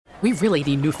We really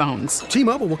need new phones.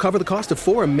 T-Mobile will cover the cost of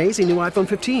 4 amazing new iPhone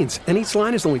 15s, and each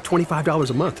line is only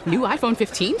 $25 a month. New iPhone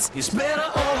 15s? It's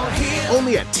better over here.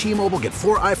 Only at T-Mobile, get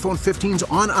 4 iPhone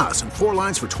 15s on us and 4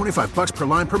 lines for $25 per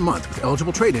line per month with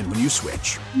eligible trade-in when you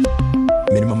switch.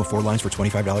 Minimum of 4 lines for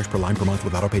 $25 per line per month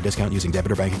with autopay discount using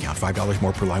debit or bank account. $5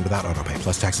 more per line without autopay,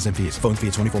 plus taxes and fees. Phone fee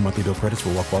at 24 monthly bill credits for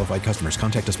well-qualified customers.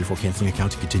 Contact us before canceling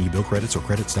account to continue bill credits or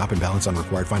credit stop and balance on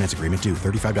required finance agreement due.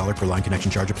 $35 per line connection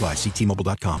charge applies. See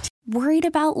T-Mobile.com. Worried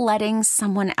about letting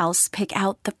someone else pick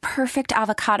out the perfect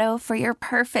avocado for your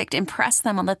perfect impress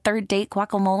them on the third date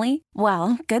guacamole?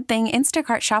 Well, good thing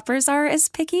Instacart shoppers are as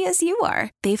picky as you are.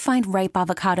 They find ripe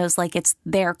avocados like it's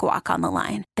their guac on the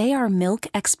line. They are milk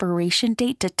expiration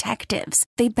date detectives.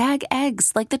 They bag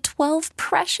eggs like the 12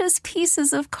 precious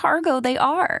pieces of cargo they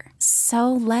are.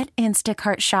 So let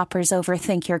Instacart shoppers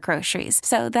overthink your groceries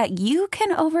so that you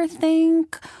can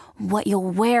overthink what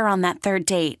you'll wear on that third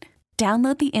date.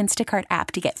 Download the Instacart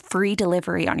app to get free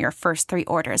delivery on your first 3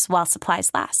 orders while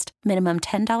supplies last. Minimum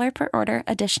 $10 per order.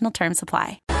 Additional terms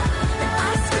apply.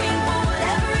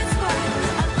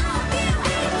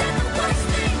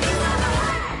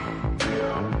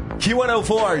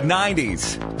 Q104,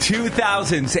 90s,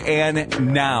 2000s,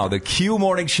 and now. The Q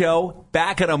Morning Show,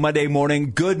 back on a Monday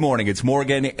morning. Good morning. It's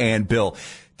Morgan and Bill.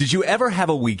 Did you ever have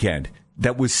a weekend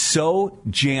that was so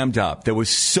jammed up, there was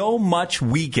so much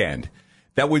weekend,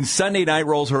 that when Sunday night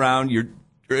rolls around, you're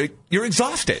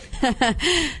exhausted?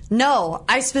 No,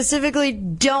 I specifically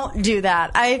don't do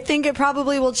that. I think it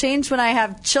probably will change when I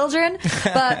have children.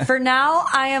 But for now,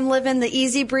 I am living the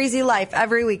easy breezy life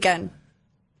every weekend.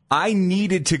 I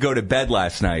needed to go to bed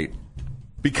last night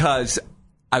because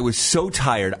I was so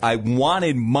tired. I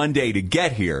wanted Monday to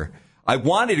get here. I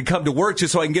wanted to come to work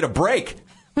just so I can get a break.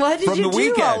 What did you do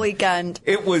weekend. all weekend?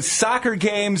 It was soccer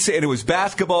games and it was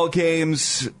basketball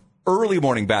games. Early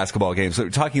morning basketball games. So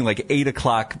we're talking like 8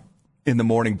 o'clock in the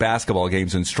morning basketball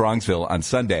games in Strongsville on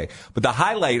Sunday. But the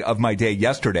highlight of my day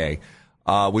yesterday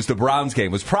was the Browns game.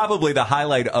 It was probably the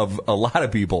highlight of a lot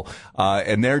of people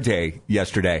in their day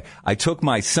yesterday. I took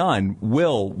my son,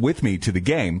 Will, with me to the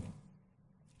game.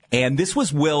 And this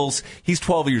was Will's, he's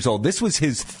 12 years old. This was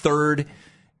his 3rd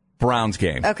Browns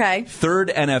game. Okay.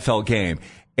 3rd NFL game.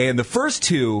 And the first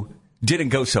 2 didn't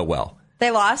go so well.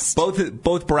 They lost?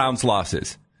 Both Browns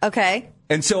losses. Okay.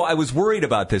 And so I was worried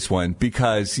about this one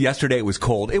because yesterday it was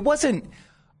cold. It wasn't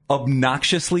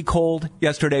obnoxiously cold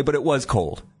yesterday, but it was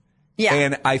cold. Yeah.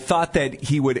 And I thought that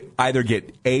he would either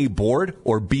get A, bored,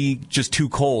 or B, just too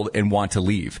cold and want to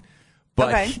leave.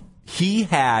 But he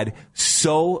had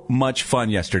so much fun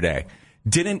yesterday.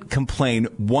 Didn't complain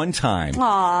one time.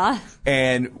 Aww.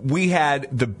 And we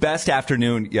had the best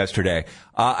afternoon yesterday.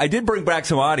 I did bring back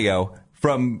some audio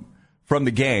from the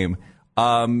game.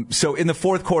 So in the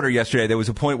 4th quarter yesterday, there was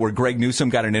a point where Greg Newsome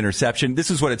got an interception. This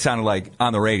is what it sounded like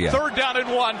on the radio. 3rd down and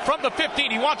 1 from the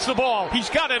 15. He wants the ball. He's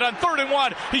got it on 3rd and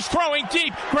 1. He's throwing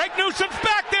deep. Greg Newsome's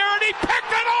back there, and he picked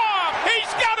it off.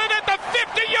 He's got it at the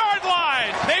 50-yard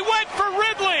line. They went for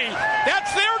Ridley.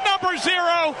 That's their number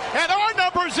 0, and our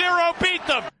number 0 beat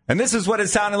them. And this is what it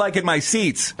sounded like in my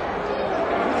seats. Love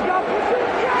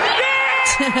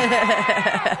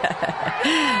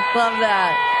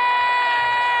that.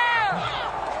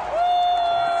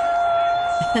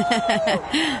 All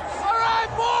right,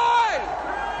 boy!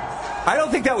 I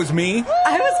don't think that was me.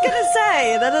 I was going to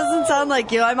say, that doesn't sound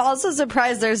like you. I'm also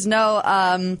surprised there's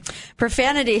no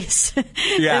profanities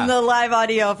in the live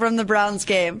audio from the Browns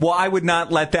game. Well, I would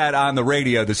not let that on the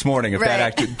radio this morning if that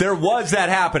actually... There was that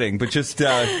happening, but just...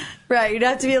 Right, you'd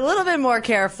have to be a little bit more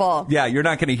careful. Yeah, you're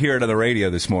not going to hear it on the radio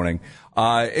this morning.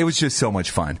 It was just so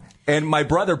much fun. And my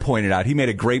brother pointed out, he made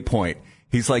a great point.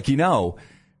 He's like,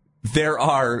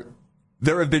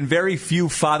 there have been very few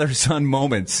father-son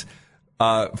moments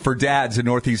for dads in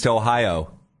Northeast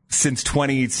Ohio since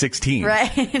 2016.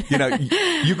 Right.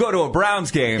 You go to a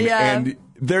Browns game and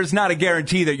there's not a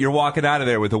guarantee that you're walking out of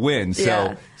there with a win.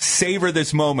 So savor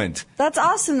this moment. That's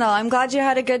awesome, though. I'm glad you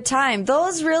had a good time.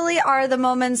 Those really are the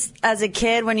moments as a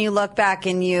kid when you look back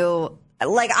and you...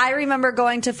 Like, I remember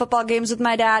going to football games with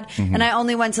my dad, and I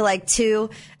only went to, 2.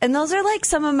 And those are,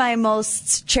 some of my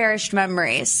most cherished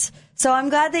memories. So I'm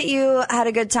glad that you had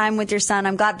a good time with your son.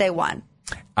 I'm glad they won.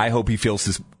 I hope he feels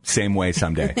the same way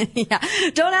someday. Yeah.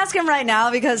 Don't ask him right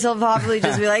now because he'll probably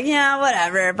just be like, yeah,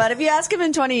 whatever. But if you ask him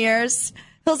in 20 years,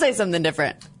 he'll say something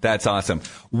different. That's awesome.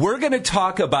 We're going to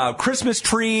talk about Christmas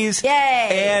trees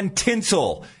and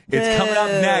tinsel. It's coming up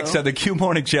next on the Q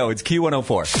Morning Show. It's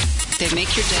Q104. They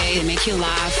make your day. They make you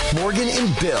laugh. Morgan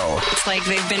and Bill. It's like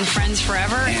they've been friends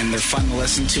forever. And they're fun to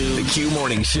listen to. The Q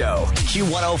Morning Show.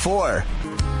 Q104.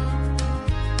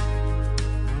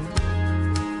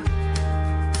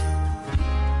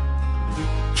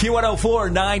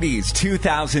 Q104, 90s,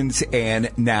 2000s,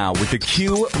 and now with the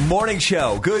Q Morning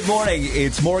Show. Good morning.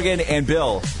 It's Morgan and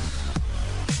Bill.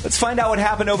 Let's find out what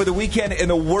happened over the weekend in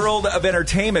the world of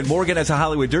entertainment. Morgan has a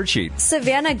Hollywood dirt sheet.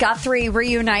 Savannah Guthrie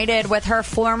reunited with her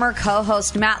former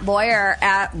co-host Matt Lauer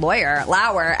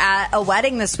at a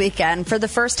wedding this weekend. For the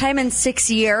first time in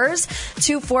 6 years,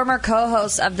 two former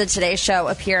co-hosts of the Today Show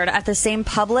appeared at the same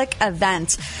public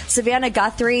event. Savannah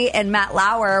Guthrie and Matt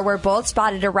Lauer were both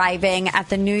spotted arriving at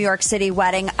the New York City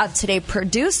wedding of Today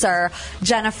producer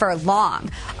Jennifer Long.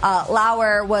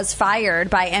 Lauer was fired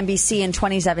by NBC in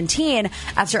 2017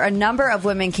 after a number of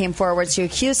women came forward to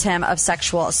accuse him of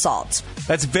sexual assault.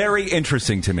 That's very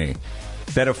interesting to me,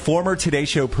 that a former Today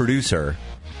Show producer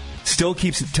still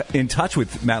keeps in touch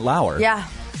with Matt Lauer. Yeah.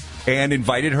 And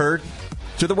invited him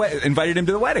to the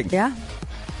wedding. Yeah.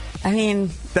 I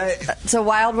mean, it's a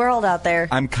wild world out there.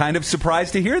 I'm kind of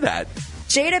surprised to hear that.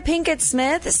 Jada Pinkett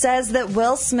Smith says that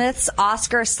Will Smith's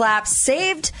Oscar slap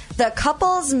saved the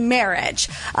couple's marriage.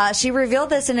 She revealed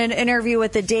this in an interview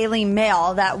with the Daily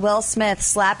Mail, that Will Smith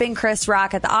slapping Chris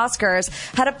Rock at the Oscars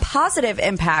had a positive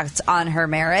impact on her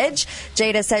marriage.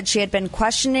 Jada said she had been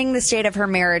questioning the state of her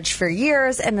marriage for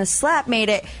years, and the slap made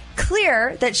it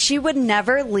clear that she would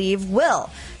never leave Will.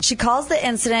 She calls the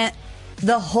incident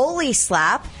the holy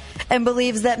slap and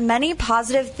believes that many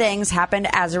positive things happened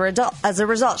as a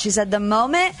result. She said the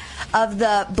moment of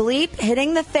the bleep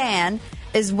hitting the fan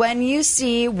is when you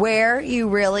see where you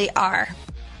really are.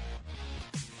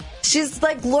 She's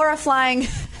like glorifying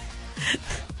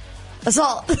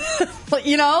assault.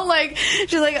 You know, like,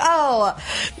 she's like, oh,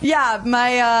 yeah,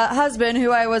 my husband,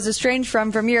 who I was estranged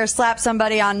from years, slapped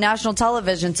somebody on national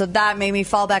television, so that made me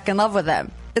fall back in love with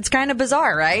him. It's kind of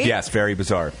bizarre, right? Yes, very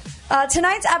bizarre.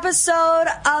 Tonight's episode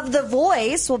of The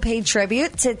Voice will pay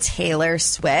tribute to Taylor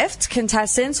Swift.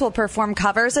 Contestants will perform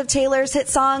covers of Taylor's hit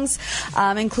songs,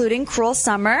 including Cruel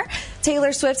Summer.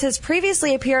 Taylor Swift has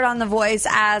previously appeared on The Voice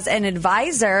as an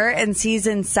advisor in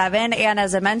Season 7 and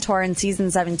as a mentor in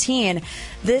Season 17.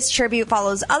 This tribute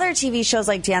follows other TV shows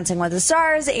like Dancing with the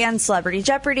Stars and Celebrity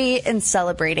Jeopardy in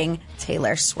celebrating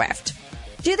Taylor Swift.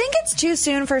 Do you think it's too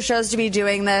soon for shows to be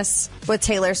doing this with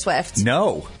Taylor Swift?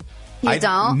 No. You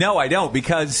don't? No, I don't,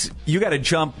 because you got to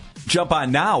jump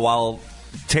on now while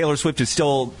Taylor Swift is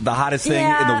still the hottest thing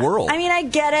in the world. I mean, I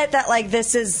get it that, like,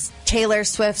 this is Taylor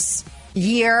Swift's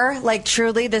year. Like,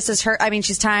 truly, this is her. I mean,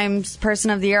 she's Times Person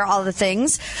of the Year, all the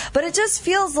things. But it just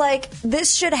feels like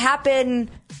this should happen,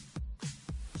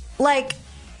 like,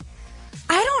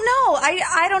 I don't know.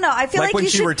 I don't know. I feel like when you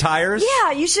she should, retires?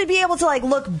 Yeah, you should be able to, like,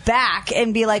 look back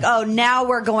and be like, oh, now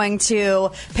we're going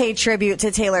to pay tribute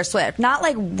to Taylor Swift. Not,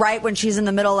 like, right when she's in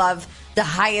the middle of the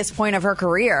highest point of her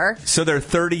career. So they're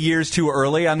 30 years too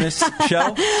early on this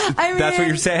show? I mean, that's what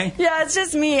you're saying? Yeah, it's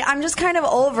just me. I'm just kind of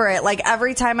over it. Like,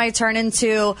 every time I tune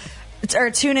into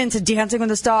Dancing with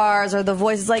the Stars or The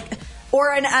Voice, it's like,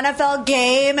 or an NFL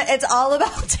game, it's all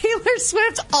about Taylor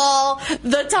Swift all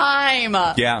the time.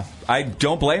 Yeah, I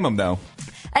don't blame him, though.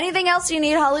 Anything else you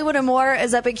need, Hollywood and more,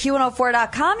 is up at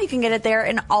Q104.com. You can get it there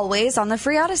and always on the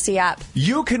free Odyssey app.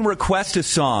 You can request a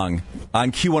song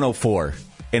on Q104,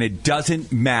 and it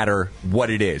doesn't matter what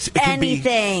it is. It can be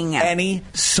any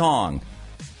song.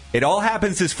 It all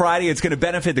happens this Friday. It's going to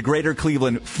benefit the Greater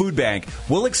Cleveland Food Bank.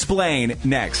 We'll explain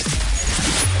next.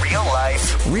 Real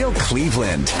life, real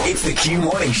Cleveland. It's the Q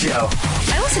Morning Show.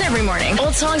 I listen every morning.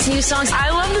 Old songs, new songs. I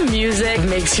love the music. It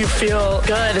makes you feel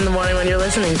good in the morning when you're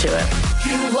listening to it.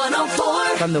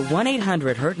 Q104. From the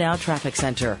 1-800-HURT-NOW Traffic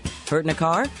Center. Hurt in a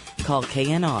car? Call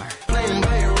KNR.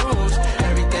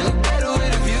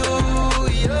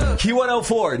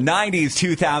 Q104,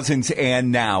 90s, 2000s,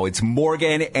 and now. It's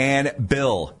Morgan and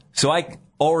Bill. So I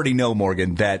already know,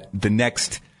 Morgan, that the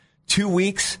next 2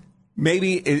 weeks,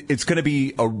 maybe it's going to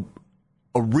be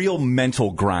a real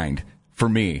mental grind for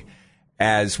me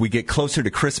as we get closer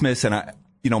to Christmas. And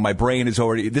my brain is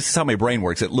already, this is how my brain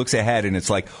works. It looks ahead and it's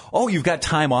like, oh, you've got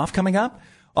time off coming up?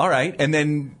 All right. And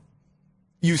then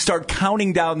you start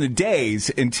counting down the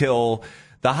days until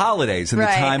the holidays and the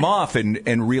time off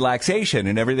and relaxation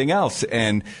and everything else.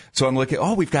 And so I'm looking,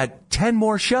 oh, we've got 10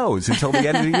 more shows until the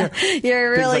end of the year.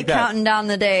 You're really counting down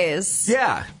the days.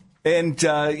 Yeah. And,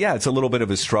 it's a little bit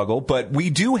of a struggle, but we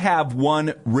do have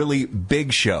one really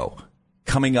big show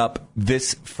coming up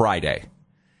this Friday.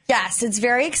 Yes, it's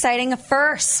very exciting. A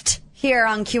first here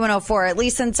on Q104, at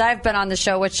least since I've been on the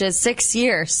show, which is 6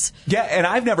 years. Yeah, and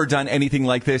I've never done anything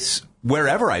like this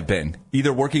wherever I've been,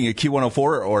 either working at Q104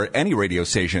 or any radio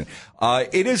station.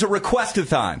 It is a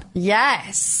request-a-thon.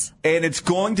 Yes. And it's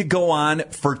going to go on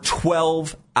for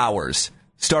 12 hours.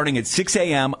 Starting at 6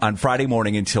 a.m. on Friday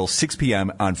morning until 6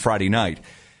 p.m. on Friday night.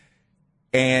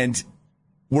 And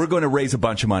we're going to raise a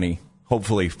bunch of money,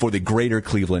 hopefully, for the Greater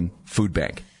Cleveland Food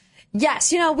Bank.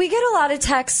 Yes, we get a lot of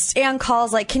texts and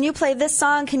calls like, can you play this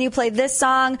song? Can you play this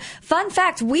song? Fun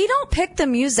fact, we don't pick the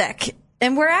music.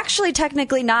 And we're actually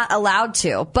technically not allowed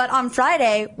to. But on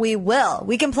Friday, we will.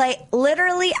 We can play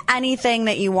literally anything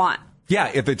that you want.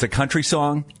 Yeah, if it's a country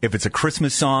song, if it's a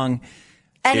Christmas song.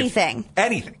 Anything.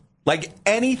 Anything. Like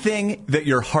anything that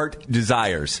your heart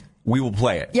desires. We will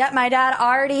play it. Yep, my dad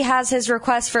already has his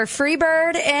request for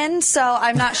Freebird in, so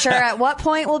I'm not sure at what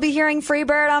point we'll be hearing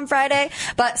Freebird on Friday,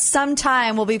 but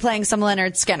sometime we'll be playing some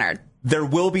Lynyrd Skynyrd. There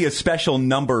will be a special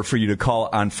number for you to call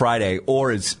on Friday,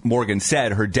 or as Morgan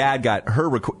said, her dad got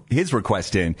his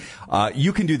request in.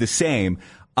 You can do the same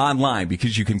online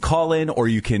because you can call in or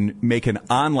you can make an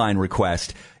online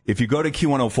request. If you go to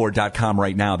Q104.com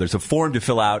right now, there's a form to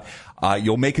fill out.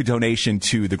 You'll make a donation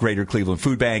to the Greater Cleveland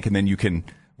Food Bank, and then you can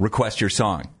request your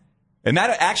song. And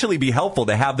that'd actually be helpful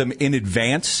to have them in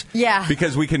advance. Yeah.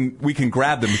 Because we can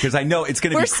grab them, because I know it's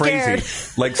going to be crazy.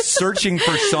 Scared. Like searching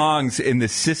for songs in the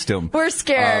system. We're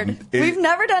scared. We've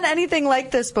never done anything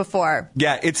like this before.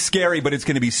 Yeah, it's scary, but it's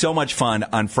going to be so much fun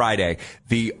on Friday.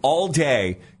 The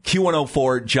all-day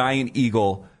Q104 Giant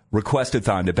Eagle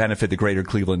Request-a-thon to benefit the Greater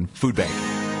Cleveland Food Bank.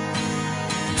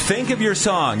 Think of your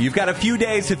song. You've got a few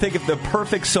days to think of the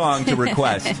perfect song to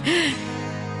request.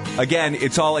 Again,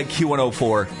 it's all at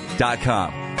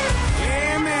Q104.com.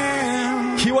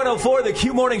 Q104, the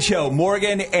Q Morning Show,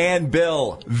 Morgan and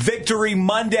Bill. Victory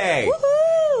Monday.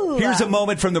 Woohoo! Here's a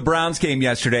moment from the Browns game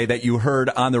yesterday that you heard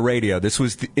on the radio. This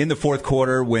was in the fourth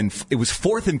quarter when it was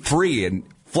 4th and 3, and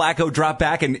Flacco dropped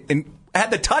back and had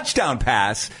the touchdown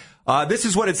pass. This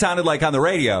is what it sounded like on the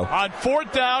radio. On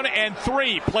 4th down and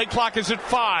 3. Play clock is at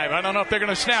 5. I don't know if they're going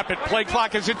to snap it. Play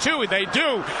clock is at 2. They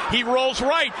do. He rolls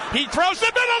right. He throws the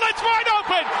middle. It's wide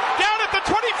open. Down at the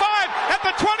 25, at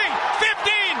the 20,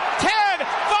 15, 10,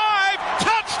 5.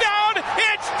 Touchdown.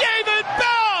 It's David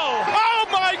Bell.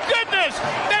 Oh, my goodness.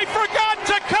 They forgot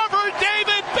to cover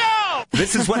David Bell.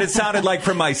 This is what it sounded like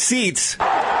from my seats.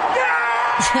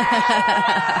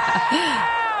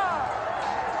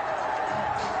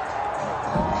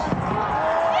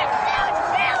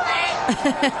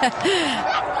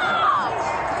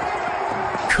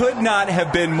 Could not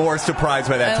have been more surprised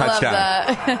by that touchdown.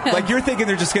 Love that. Like, you're thinking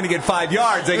they're just going to get 5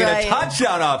 yards. They get a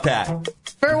touchdown off that.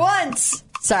 For once.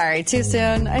 Sorry, too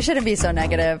soon. I shouldn't be so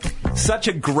negative. Such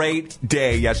a great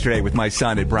day yesterday with my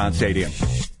son at Brown Stadium.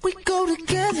 We go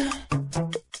together.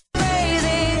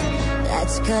 Baby,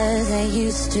 that's 'cause I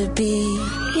used to be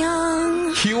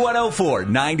young. Q104,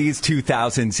 90s,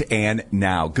 2000s, and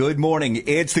now. Good morning.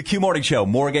 It's the Q Morning Show,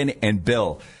 Morgan and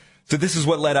Bill. So this is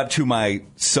what led up to my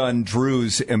son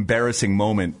Drew's embarrassing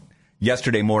moment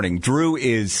yesterday morning. Drew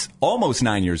is almost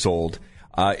 9 years old,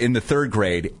 in the 3rd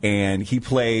grade, and he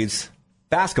plays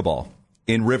basketball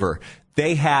in River.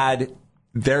 They had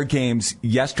their games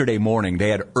yesterday morning. They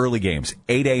had early games,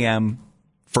 8 a.m.,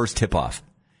 first tip-off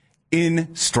in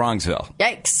Strongsville.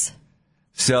 Yikes.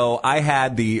 So I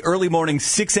had the early morning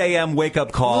 6 a.m.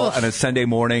 wake-up call on a Sunday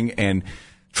morning and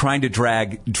trying to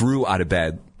drag Drew out of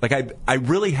bed. Like, I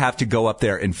really have to go up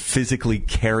there and physically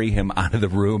carry him out of the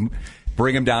room,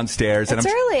 bring him downstairs. It's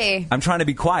early. I'm trying to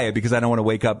be quiet because I don't want to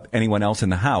wake up anyone else in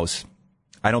the house.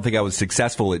 I don't think I was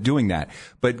successful at doing that.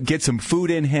 But get some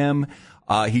food in him.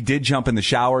 He did jump in the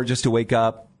shower just to wake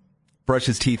up, brush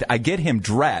his teeth. I get him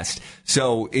dressed.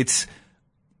 So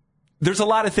there's a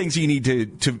lot of things you need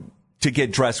to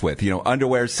get dressed with.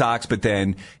 Underwear, socks, but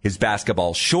then his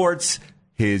basketball shorts,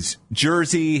 his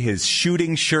jersey, his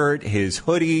shooting shirt, his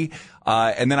hoodie,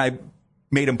 and then I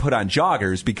made him put on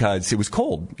joggers because it was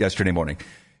cold yesterday morning.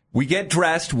 We get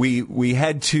dressed, we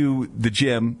head to the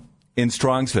gym in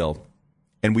Strongsville,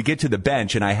 and we get to the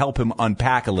bench, and I help him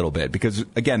unpack a little bit because,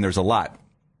 again, there's a lot.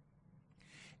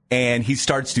 And he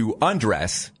starts to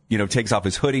undress, takes off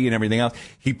his hoodie and everything else.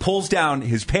 He pulls down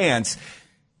his pants,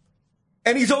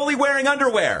 and he's only wearing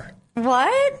underwear.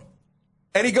 What?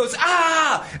 And he goes,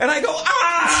 ah! And I go,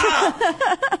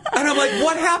 ah! And I'm like,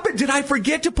 what happened? Did I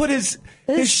forget to put his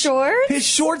shorts? His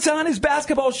shorts on, his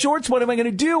basketball shorts? What am I going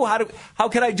to do? How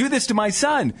can I do this to my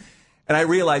son? And I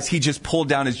realized he just pulled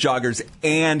down his joggers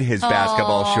and his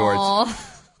basketball shorts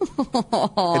at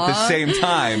the same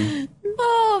time.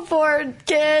 Oh, poor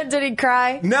kid. Did he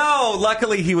cry? No,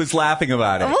 luckily he was laughing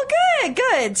about it. Well,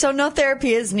 good. So no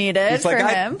therapy is needed for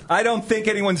him. I don't think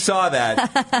anyone saw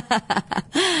that.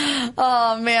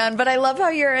 Oh, man. But I love how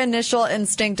your initial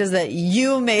instinct is that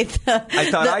you made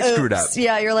I thought I screwed up.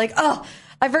 Yeah, you're like, oh,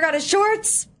 I forgot his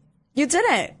shorts. You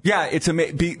didn't. Yeah, it's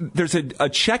there's a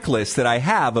checklist that I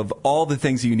have of all the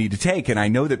things that you need to take, and I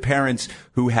know that parents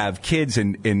who have kids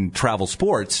in travel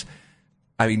sports,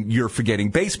 I mean, you're forgetting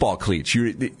baseball cleats.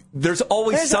 There's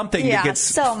always something that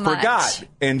gets forgot,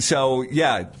 and so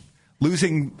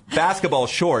losing basketball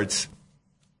shorts.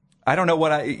 I don't know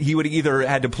what he would either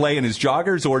had to play in his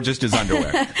joggers or just his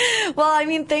underwear. Well, I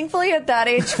mean, thankfully at that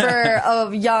age for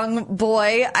a young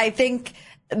boy, I think.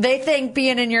 They think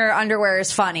being in your underwear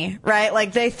is funny, right?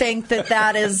 Like they think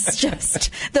that is just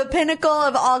the pinnacle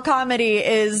of all comedy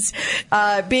is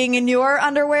being in your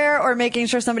underwear or making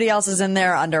sure somebody else is in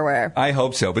their underwear. I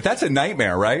hope so, but that's a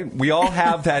nightmare, right? We all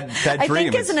have that dream. I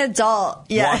think as an adult,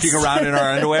 yes. Walking around in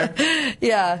our underwear?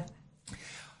 Yeah.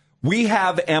 We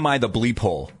have Am I the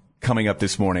Bleephole coming up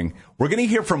this morning. We're going to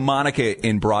hear from Monica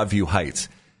in Broadview Heights.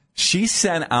 She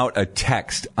sent out a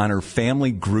text on her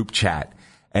family group chat.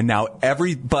 And now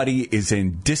everybody is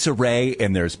in disarray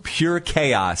and there's pure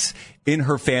chaos in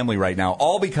her family right now,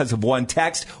 all because of one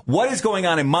text. What is going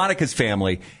on in Monica's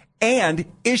family? And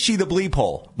is she the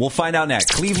bleephole? We'll find out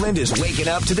next. Cleveland is waking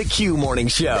up to the Q Morning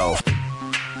Show.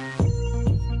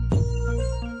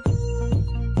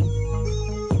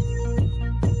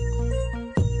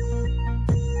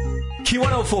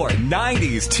 Q104,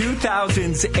 90s,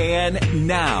 2000s, and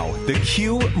now. The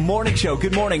Q Morning Show.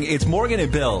 Good morning. It's Morgan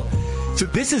and Bill. So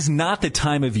this is not the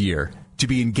time of year to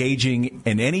be engaging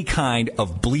in any kind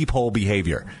of bleephole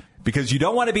behavior because you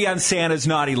don't want to be on Santa's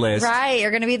naughty list. Right. You're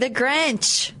going to be the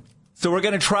Grinch. So we're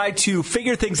going to try to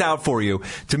figure things out for you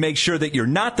to make sure that you're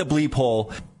not the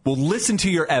bleephole. We'll listen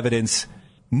to your evidence.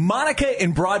 Monica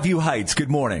in Broadview Heights, good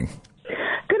morning.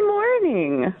 Good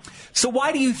morning. So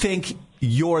why do you think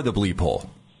you're the bleephole?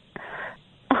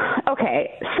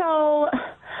 Okay, so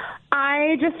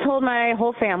I just told my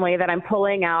whole family that I'm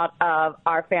pulling out of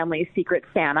our family's Secret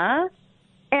Santa.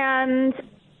 And,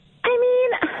 I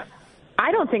mean,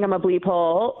 I don't think I'm a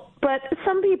bleephole, but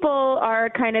some people are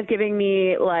kind of giving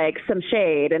me, like, some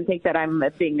shade and think that I'm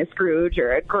being a Scrooge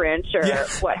or a Grinch or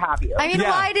what have you. I mean,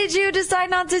 why did you decide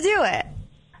not to do it?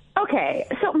 Okay,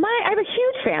 so I have a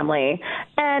huge family,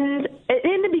 and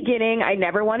in the beginning, I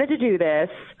never wanted to do this.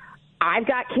 I've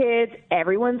got kids.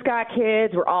 Everyone's got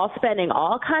kids. We're all spending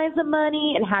all kinds of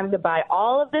money and having to buy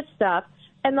all of this stuff.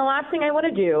 And the last thing I want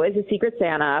to do is a Secret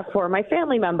Santa for my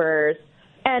family members.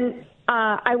 And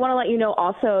I want to let you know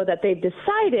also that they've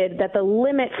decided that the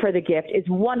limit for the gift is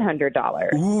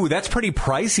 $100. Ooh, that's pretty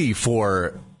pricey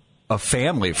for a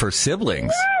family, for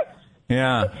siblings. What?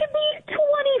 Yeah. It should be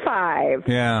 $25.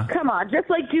 Yeah. Come on, just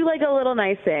do a little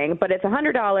nice thing. But it's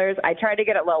 $100. I tried to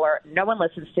get it lower. No one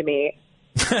listens to me.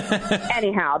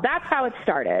 Anyhow, that's how it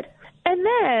started. And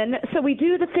then, so we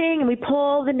do the thing and we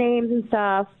pull the names and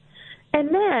stuff.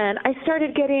 And then I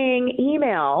started getting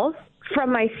emails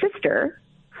from my sister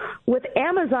with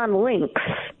Amazon links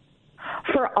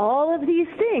for all of these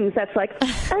things. That's like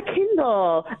a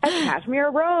Kindle, a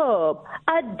cashmere robe,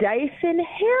 a Dyson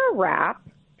hair wrap.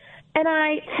 And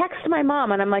I text my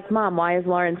mom and I'm like, Mom, why is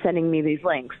Lauren sending me these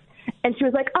links? And she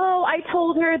was like, oh, I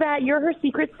told her that you're her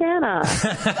Secret Santa.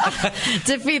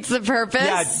 Defeats the purpose.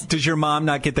 Yeah. Does your mom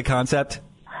not get the concept?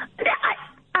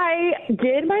 I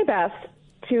did my best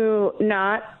to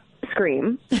not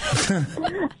scream.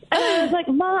 And I was like,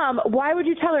 Mom, why would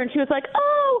you tell her? And she was like,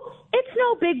 oh, it's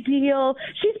no big deal.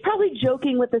 She's probably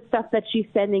joking with the stuff that she's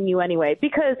sending you anyway,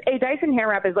 because a Dyson hair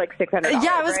wrap is like $600.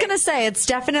 Yeah, I was going to say, it's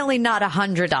definitely not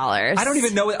 $100. I don't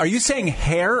even know. Are you saying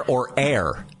hair or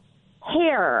air?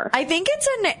 Hair. I think it's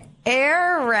an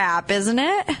air wrap, isn't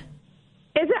it?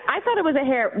 Is it? I thought it was a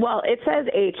hair. Well, it says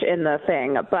H in the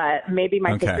thing, but maybe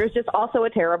my sister's just also a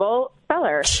terrible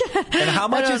speller. And how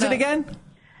much is it again?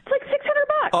 It's like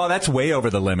 $600. Oh, that's way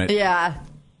over the limit. Yeah.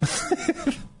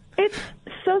 It's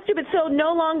so stupid. So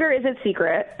no longer is it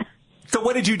secret. So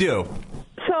what did you do?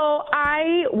 So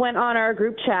I went on our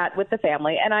group chat with the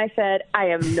family, and I said, I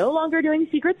am no longer doing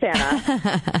Secret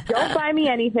Santa. Don't buy me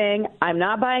anything. I'm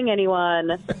not buying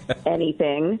anyone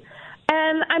anything.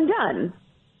 And I'm done.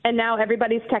 And now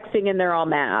everybody's texting, and they're all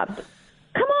mad.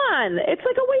 Come on. It's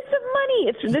like a waste of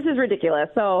money. This is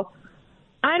ridiculous. So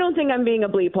I don't think I'm being a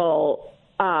bleephole,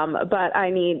 but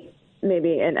I need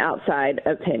maybe an outside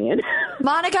opinion.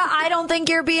 Monica, I don't think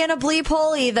you're being a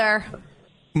bleephole either.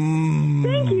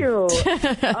 Thank you.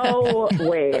 Oh,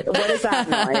 wait. What is that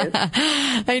noise?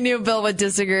 I knew Bill would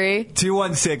disagree.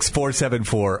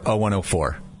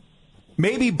 216-474-0104.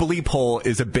 Maybe bleephole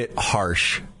is a bit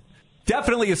harsh.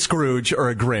 Definitely a Scrooge or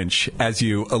a Grinch, as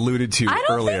you alluded to earlier. I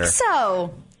don't think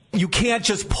so. You can't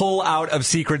just pull out of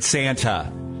Secret Santa.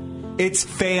 It's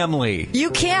family. You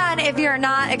can if you're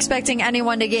not expecting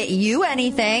anyone to get you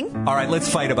anything. All right, let's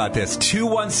fight about this.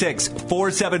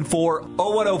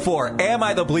 216-474-0104. Am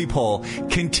I the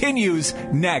Bleephole? Continues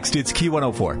next. It's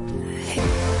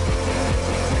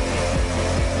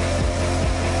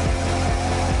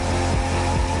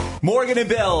Q104. Morgan and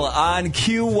Bill on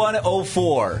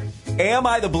Q104. Am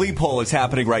I the Bleephole is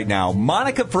happening right now.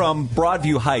 Monica from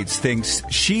Broadview Heights thinks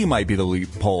she might be the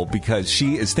Bleephole because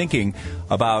she is thinking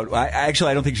about...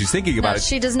 Actually, I don't think she's thinking about it.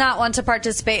 She does not want to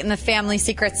participate in the family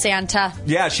Secret Santa.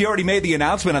 Yeah, she already made the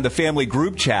announcement on the family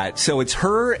group chat. So it's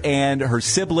her and her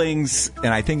siblings, and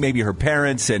I think maybe her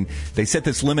parents, and they set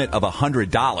this limit of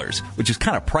 $100, which is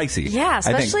kind of pricey. Yeah,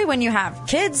 especially when you have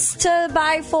kids to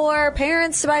buy for,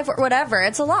 parents to buy for, whatever.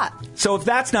 It's a lot. So if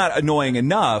that's not annoying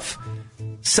enough...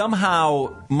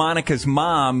 Somehow, Monica's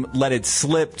mom let it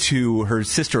slip to her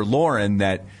sister Lauren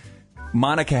that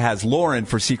Monica has Lauren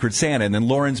for Secret Santa, and then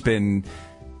Lauren's been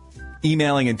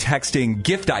emailing and texting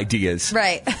gift ideas.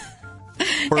 Right.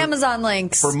 Amazon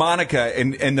links. For Monica,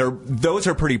 and those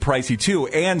are pretty pricey, too,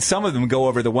 and some of them go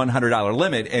over the $100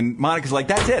 limit, and Monica's like,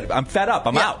 that's it. I'm fed up.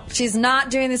 I'm out. She's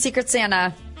not doing the Secret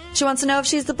Santa. She wants to know if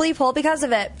she's the Bleephole because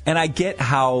of it. And I get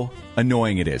how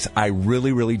annoying it is. I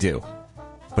really, really do.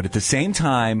 But at the same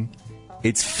time,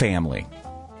 it's family.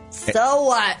 So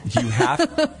what? You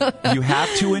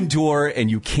have to endure,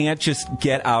 and you can't just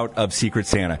get out of Secret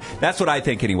Santa. That's what I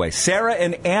think anyway. Sarah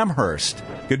in Amherst,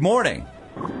 good morning.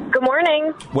 Good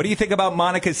morning. What do you think about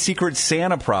Monica's Secret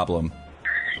Santa problem?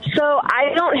 So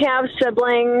I don't have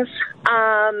siblings,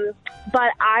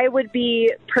 but I would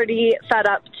be pretty fed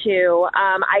up too.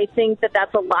 I think that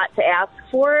that's a lot to ask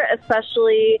for,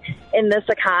 especially in this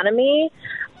economy.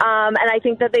 And I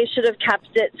think that they should have kept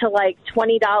it to like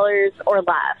 $20 or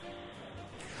less.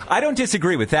 I don't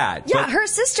disagree with that. Yeah, her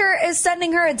sister is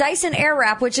sending her a Dyson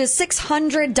Airwrap, which is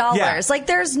 $600. Yeah. Like,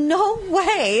 there's no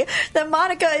way that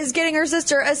Monica is getting her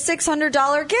sister a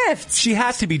 $600 gift. She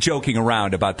has to be joking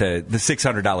around about the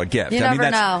 $600 gift. You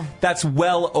never know. That's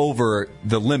well over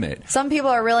the limit. Some people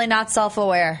are really not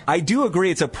self-aware. I do agree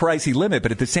it's a pricey limit,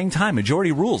 but at the same time,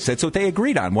 majority rules. That's what they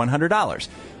agreed on,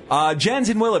 $100. Jen's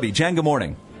in Willoughby. Jen, good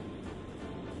morning.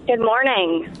 Good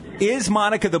morning. Is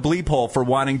Monica the Bleephole for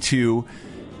wanting to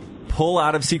pull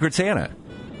out of Secret Santa?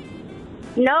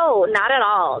 No, not at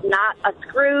all. Not a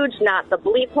Scrooge, not the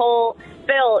Bleephole.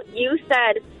 Bill, you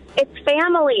said it's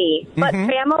family, but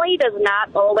family does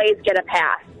not always get a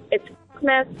pass. It's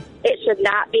Christmas. It should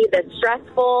not be this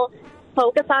stressful.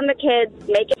 Focus on the kids.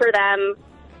 Make it for them.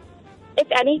 If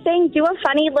anything, do a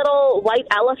funny little white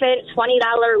elephant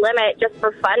 $20 limit just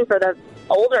for fun for the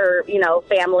older,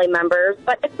 family members.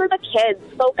 But it's for the kids.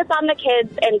 Focus on the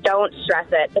kids and don't stress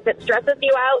it. If it stresses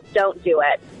you out, don't do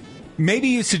it. Maybe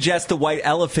you suggest the white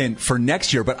elephant for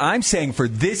next year, but I'm saying for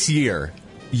this year,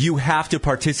 you have to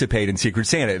participate in Secret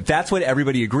Santa. That's what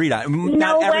everybody agreed on.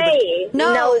 No way.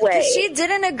 No way. She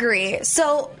didn't agree.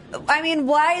 So,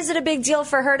 why is it a big deal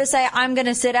for her to say, I'm going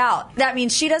to sit out? That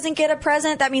means she doesn't get a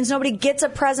present. That means nobody gets a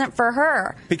present for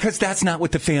her. Because that's not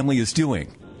what the family is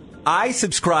doing. I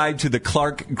subscribe to the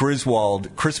Clark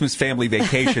Griswold Christmas Family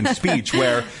Vacation speech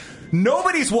where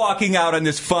nobody's walking out on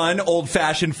this fun,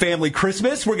 old-fashioned family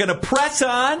Christmas. We're going to press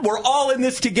on. We're all in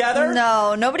this together.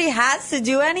 No, nobody has to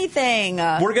do anything.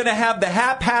 We're going to have the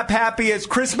happiest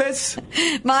Christmas.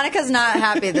 Monica's not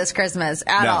happy this Christmas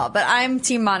at all, but I'm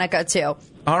Team Monica, too.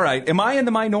 All right. Am I in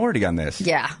the minority on this?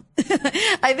 Yeah.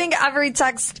 I think every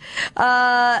text,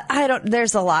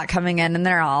 there's a lot coming in, and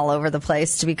they're all over the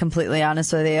place, to be completely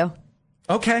honest with you.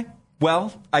 Okay.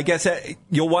 Well, I guess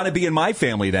you'll want to be in my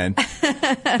family then,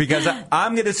 because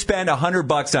I'm going to spend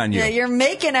 $100 on you. Yeah, you're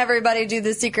making everybody do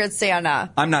the Secret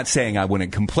Santa. I'm not saying I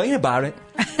wouldn't complain about it.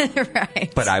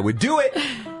 Right. But I would do it.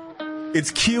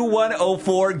 It's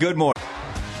Q104. Good morning.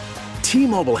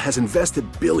 T-Mobile has invested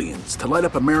billions to light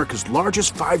up America's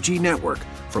largest 5G network,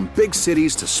 from big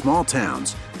cities to small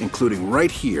towns, including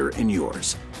right here in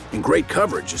yours. And great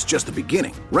coverage is just the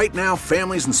beginning. Right now,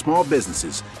 families and small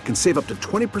businesses can save up to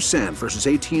 20% versus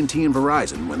AT&T and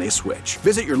Verizon when they switch.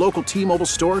 Visit your local T-Mobile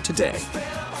store today.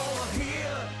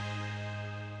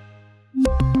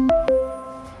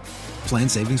 Plan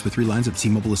savings with 3 lines of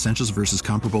T-Mobile Essentials versus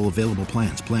comparable available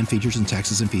plans. Plan features and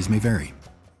taxes and fees may vary.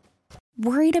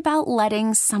 Worried about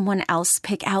letting someone else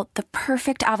pick out the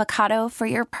perfect avocado for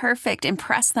your perfect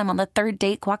impress them on the third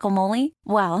date guacamole?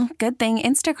 Well, good thing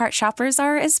Instacart shoppers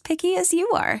are as picky as you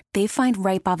are. They find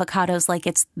ripe avocados like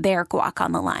it's their guac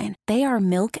on the line. They are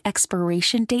milk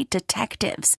expiration date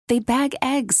detectives. They bag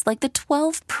eggs like the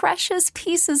 12 precious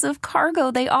pieces of cargo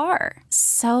they are.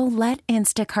 So let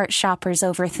Instacart shoppers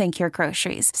overthink your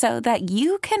groceries so that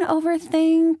you can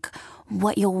overthink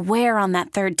what you'll wear on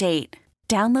that third date.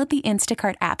 Download the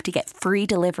Instacart app to get free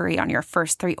delivery on your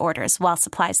first 3 orders while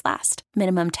supplies last.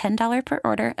 Minimum $10 per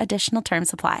order. Additional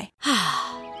terms apply.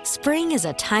 Spring is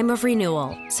a time of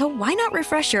renewal, so why not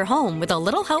refresh your home with a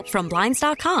little help from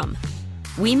Blinds.com?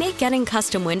 We make getting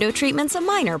custom window treatments a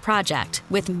minor project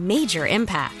with major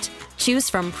impact. Choose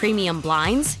from premium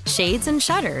blinds, shades, and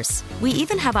shutters. We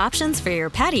even have options for your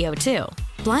patio, too.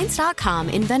 Blinds.com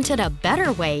invented a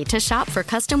better way to shop for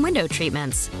custom window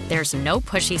treatments. There's no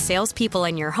pushy salespeople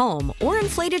in your home or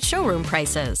inflated showroom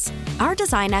prices. Our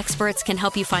design experts can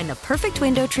help you find the perfect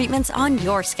window treatments on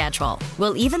your schedule.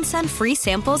 We'll even send free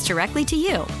samples directly to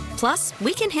you. Plus,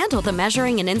 we can handle the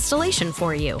measuring and installation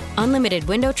for you. Unlimited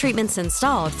window treatments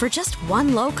installed for just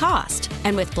one low cost.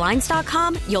 And with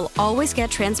Blinds.com, you'll always get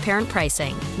transparent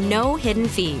pricing. No hidden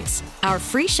fees. Our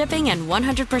free shipping and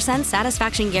 100%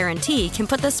 satisfaction guarantee can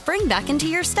put the spring back into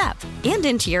your step and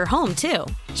into your home, too.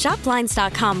 Shop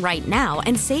Blinds.com right now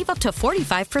and save up to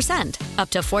 45%.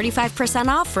 Up to 45%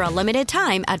 off for a limited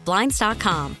time at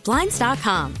Blinds.com.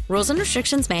 Blinds.com. Rules and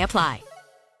restrictions may apply.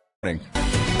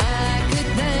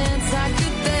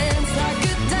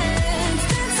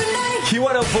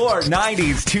 Q104,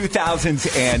 90s,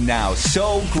 2000s, and now.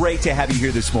 So great to have you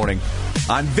here this morning.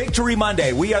 On Victory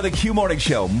Monday, we are the Q Morning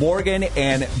Show, Morgan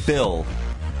and Bill.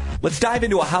 Let's dive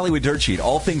into a Hollywood dirt sheet,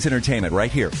 all things entertainment, right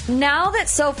here. Now that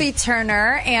Sophie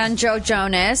Turner and Joe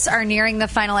Jonas are nearing the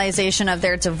finalization of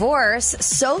their divorce,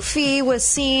 Sophie was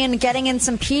seen getting in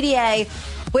some PDA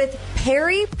with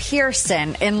Perry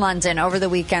Pearson in London over the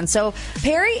weekend. So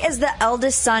Perry is the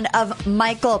eldest son of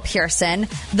Michael Pearson,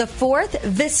 the 4th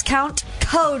Viscount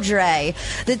Codray.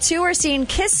 The two were seen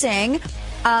kissing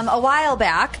a while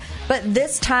back, but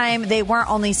this time they weren't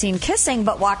only seen kissing,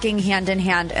 but walking hand in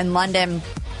hand in London.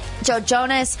 Joe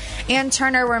Jonas and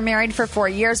Turner were married for 4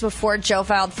 years before Joe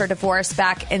filed for divorce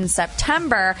back in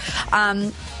September.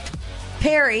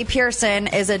 Perry Pearson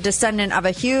is a descendant of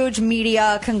a huge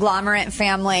media conglomerate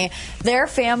family. Their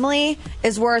family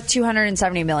is worth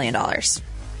 $270 million.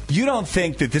 You don't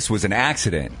think that this was an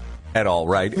accident at all,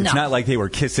 right? No. It's not like they were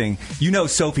kissing. You know,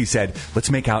 Sophie said, let's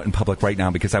make out in public right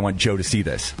now because I want Joe to see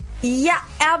this. Yeah,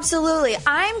 absolutely.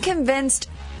 I'm convinced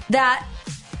that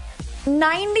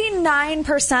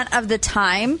 99% of the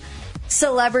time,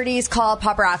 celebrities call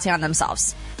paparazzi on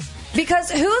themselves.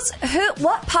 Because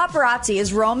what paparazzi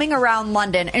is roaming around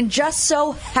London and just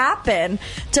so happen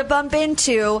to bump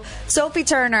into Sophie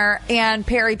Turner and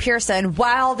Perry Pearson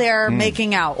while they're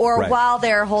making out or while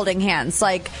they're holding hands?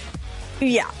 Like,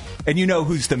 yeah. And you know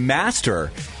who's the master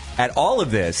at all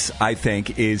of this, I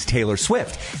think, is Taylor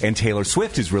Swift. And Taylor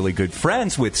Swift is really good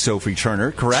friends with Sophie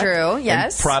Turner, correct? True,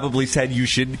 yes. And probably said you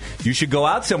should go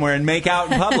out somewhere and make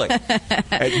out in public.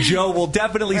 Joe will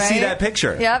definitely see that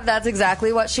picture. Yep, that's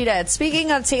exactly what she did.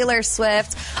 Speaking of Taylor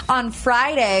Swift, on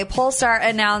Friday, Polestar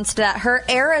announced that her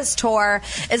Eras Tour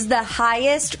is the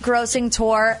highest grossing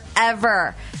tour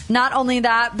ever. Not only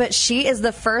that, but she is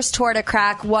the first tour to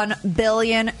crack $1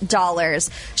 billion.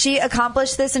 She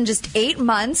accomplished this in just 8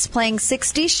 months, playing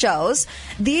 60 shows.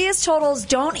 These totals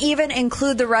don't even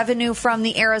include the revenue from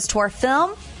the Eras Tour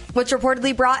film, which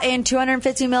reportedly brought in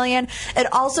 $250 million.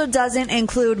 It also doesn't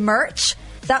include merch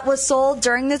that was sold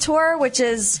during the tour, which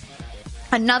is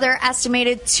another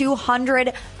estimated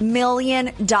 $200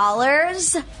 million.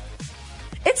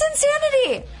 It's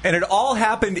insanity. And it all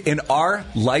happened in our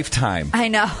lifetime. I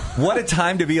know. What a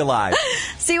time to be alive.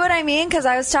 See what I mean? Because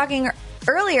I was talking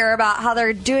earlier about how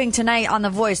they're doing tonight on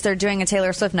The Voice. They're doing a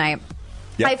Taylor Swift night.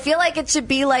 Yep. I feel like it should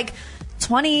be like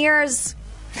 20 years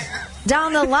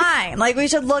down the line. Like we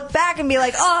should look back and be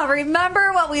like, oh,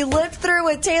 remember what we lived through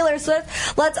with Taylor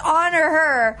Swift? Let's honor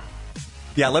her.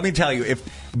 Yeah, let me tell you,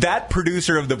 if that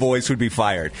producer of The Voice would be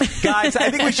fired. Guys, I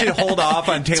think we should hold off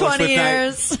on Taylor 20 Swift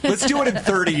years. night. Let's do it in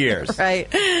 30 years.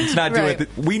 Right. Let's not do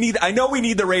it. I know we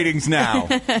need the ratings now,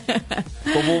 but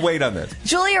we'll wait on this.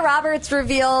 Julia Roberts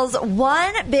reveals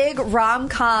one big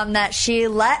rom-com that she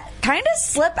let kind of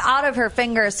slip out of her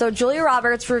fingers. So Julia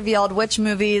Roberts revealed which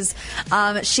movies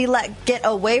she let get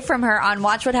away from her on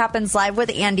Watch What Happens Live with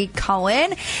Andy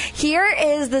Cohen. Here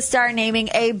is the star naming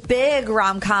a big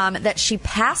rom-com that she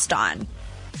passed on.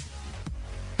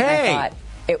 Hey. I thought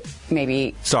it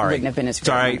maybe wouldn't have been as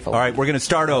great. All right, we're going to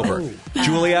start over.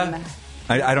 Julia,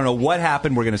 I don't know what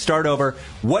happened. We're going to start over.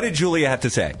 What did Julia have to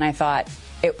say? I thought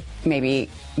it maybe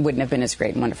wouldn't have been as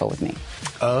great and wonderful with me.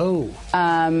 Oh.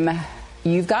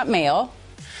 You've Got Mail.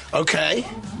 Okay.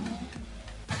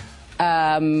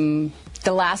 The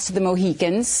Last of the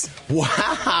Mohicans.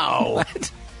 Wow.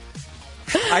 What?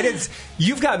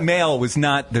 You've Got Mail was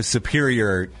not the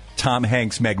superior Tom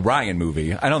Hanks, Meg Ryan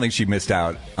movie. I don't think she missed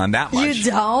out on that much.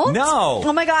 You don't? No.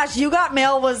 Oh my gosh, You Got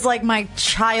Mail was like my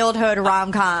childhood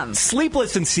rom-com.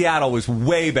 Sleepless in Seattle was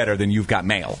way better than You've Got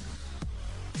Mail.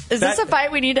 Is this a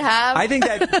fight we need to have? I think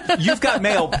that You've Got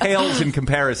Mail pales in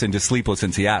comparison to Sleepless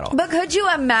in Seattle. But could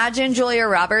you imagine Julia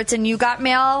Roberts in You Got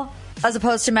Mail as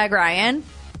opposed to Meg Ryan?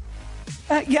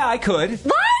 Yeah, I could.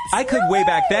 What? I could way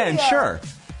back then, sure.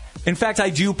 In fact, I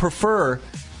do prefer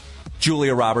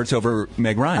Julia Roberts over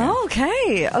Meg Ryan. Oh,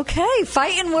 okay.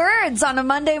 Fighting words on a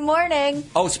Monday morning.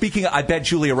 Oh, speaking of, I bet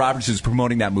Julia Roberts is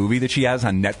promoting that movie that she has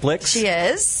on Netflix. She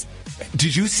is.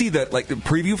 Did you see the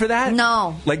preview for that?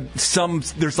 No. There's some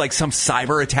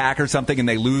cyber attack or something, and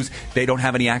they don't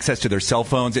have any access to their cell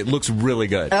phones. It looks really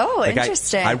good. Oh,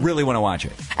 interesting. I really want to watch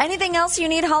it. Anything else you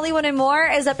need, Hollywood and more,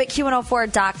 is up at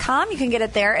Q104.com. You can get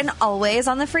it there and always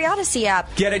on the free Odyssey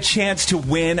app. Get a chance to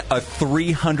win a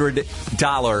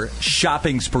 $300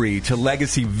 shopping spree to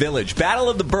Legacy Village. Battle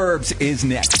of the Burbs is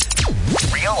next.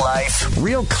 Real life,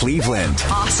 real Cleveland.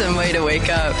 Awesome way to wake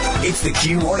up. It's the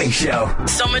Q Morning Show.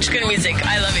 So much good music.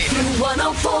 I love it.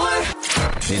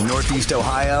 104. In Northeast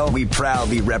Ohio, we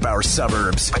proudly rep our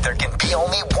suburbs, but there can be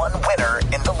only one winner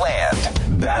in the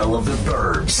land. Battle of the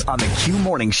Burbs on the Q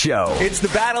Morning Show. It's the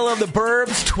Battle of the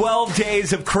Burbs, 12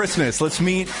 days of Christmas. Let's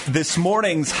meet this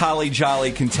morning's Holly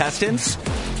Jolly contestants.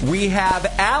 We have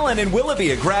Alan in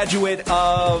Willoughby, a graduate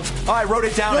of... Oh, I wrote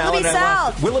it down, Willoughby Alan.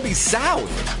 South. Willoughby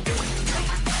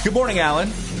South. Good morning,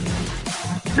 Alan.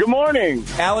 Good morning.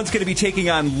 Alan's going to be taking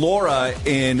on Laura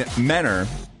in Menor,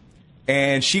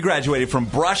 and she graduated from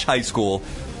Brush High School.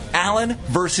 Alan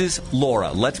versus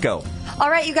Laura. Let's go. All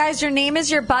right, you guys, your name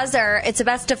is your buzzer. It's a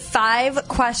best of 5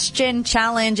 question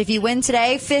challenge. If you win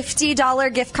today,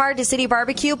 $50 gift card to City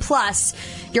Barbecue, plus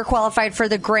you're qualified for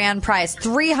the grand prize,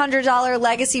 $300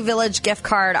 Legacy Village gift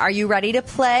card. Are you ready to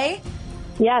play?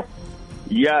 Yes.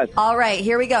 Yes. All right,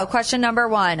 here we go. Question number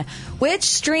 1. Which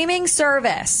streaming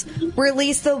service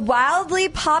released the wildly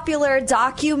popular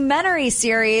documentary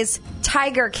series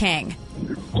Tiger King?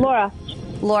 Laura.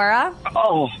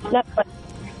 Oh.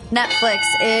 Netflix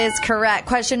is correct.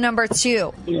 Question number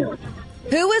 2.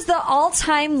 Who is the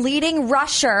all-time leading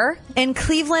rusher in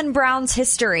Cleveland Browns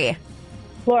history?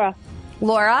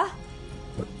 Laura.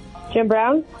 Jim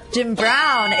Brown. Jim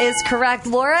Brown is correct.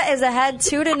 Laura is ahead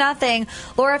 2-0.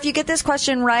 Laura, if you get this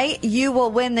question right, you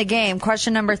will win the game.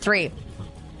 Question number 3.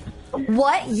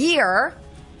 What year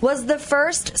was the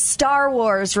first Star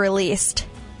Wars released?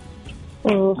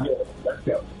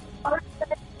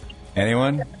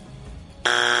 Anyone?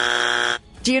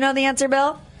 Do you know the answer,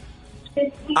 Bill?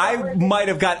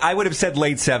 I would have said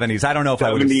late 70s. I don't know if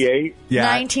I would have. 78?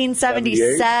 Yeah.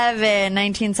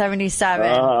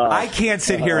 1977. I can't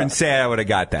sit here and say I would have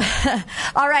got that.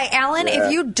 All right, Alan,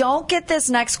 if you don't get this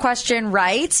next question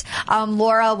right,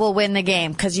 Laura will win the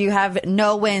game because you have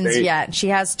no wins yet. She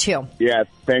has 2. Yes,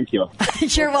 thank you.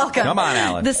 You're welcome. Come on,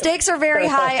 Alan. The stakes are very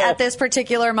high at this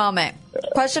particular moment.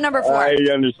 Question number 4. I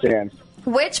understand.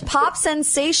 Which pop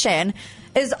sensation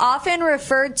is often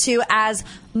referred to as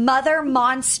Mother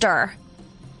Monster?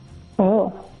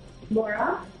 Oh.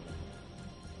 Laura?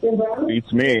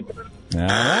 Beats me. The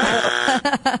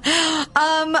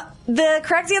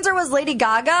correct answer was Lady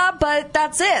Gaga, but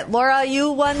that's it. Laura,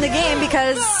 you won the game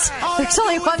because there's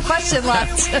only one question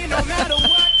left.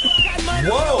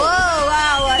 Whoa,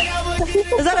 wow.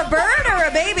 Is that a bird or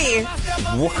a baby?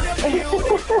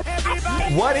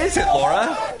 What is it,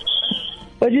 Laura?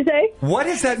 What'd you say? What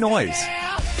is that noise?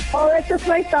 Oh, that's just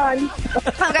my son.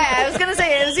 Okay, I was going to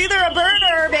say it was either a bird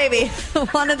or a baby.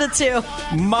 One of the two.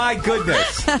 My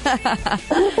goodness.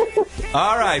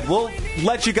 All right, we'll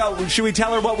let you go. Should we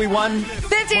tell her what we won?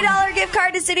 $50 gift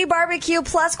card to City Barbecue,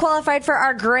 plus qualified for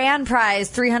our grand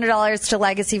prize, $300 to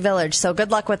Legacy Village. So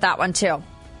good luck with that one, too.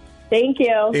 Thank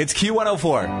you. It's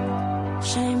Q104.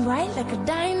 Shine bright like a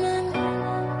diamond.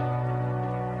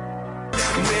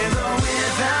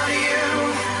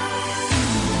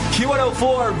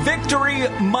 Q104 Victory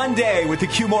Monday with the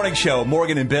Q Morning Show.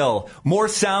 Morgan and Bill. More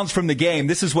sounds from the game.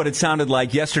 This is what it sounded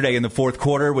like yesterday in the fourth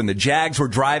quarter when the Jags were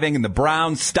driving and the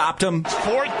Browns stopped them.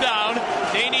 4th down.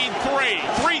 They need 3.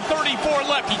 3:34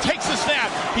 left. He takes the snap.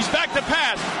 He's back to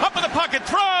pass. Up in the pocket.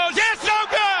 Throws. Yes, no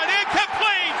good.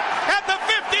 Incomplete. At the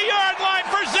 50-yard line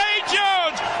for Zay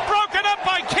Jones.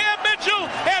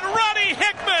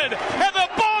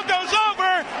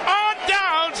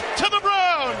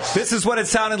 is what it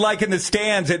sounded like in the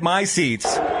stands at my seats.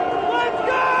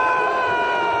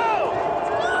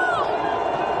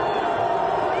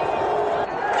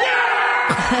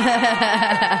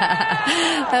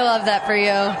 I love that for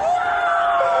you.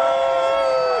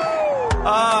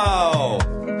 Oh,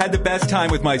 had the best time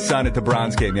with my son at the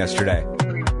Browns game yesterday.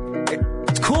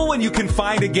 It's cool when you can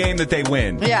find a game that they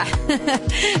win. Yeah.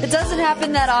 It doesn't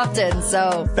happen that often,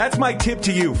 so. That's my tip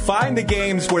to you. Find the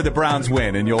games where the Browns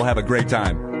win, and you'll have a great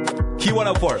time.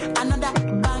 Q104.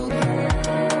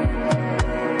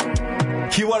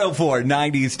 Q104,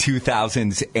 90s,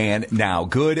 2000s, and now.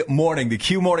 Good morning. The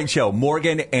Q Morning Show,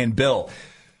 Morgan and Bill.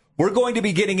 We're going to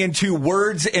be getting into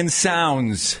words and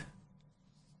sounds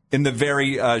in the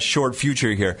very short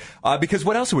future here. Because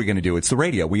what else are we going to do? It's the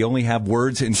radio. We only have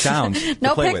words and sounds No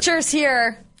to play pictures with.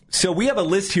 here. So we have a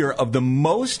list here of the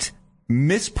most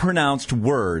mispronounced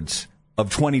words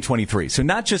of 2023. So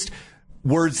not just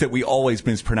words that we always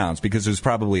mispronounce, because there's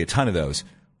probably a ton of those,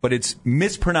 but it's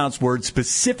mispronounced words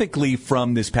specifically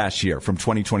from this past year, from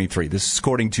 2023. This is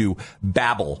according to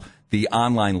Babbel, the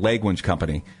online language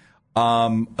company.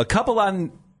 A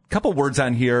couple words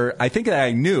on here I think that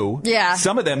I knew. Yeah.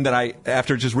 Some of them that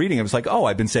after just reading it, was like, oh,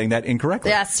 I've been saying that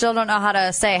incorrectly. Yeah, still don't know how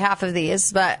to say half of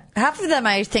these, but half of them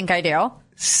I think I do.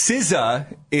 SZA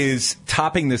is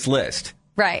topping this list.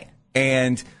 Right.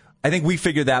 And I think we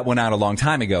figured that one out a long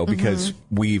time ago because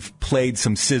we've played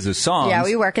some SZA songs. Yeah,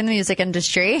 we work in the music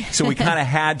industry. So we kind of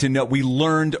had to know. We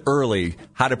learned early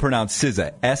how to pronounce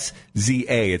SZA.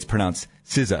 S-Z-A. It's pronounced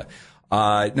SZA.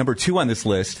 Number 2 on this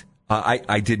list,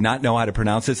 I did not know how to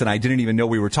pronounce this, and I didn't even know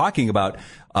we were talking about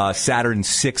Saturn's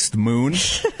 6th moon.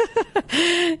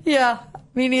 Yeah,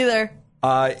 me neither.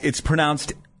 It's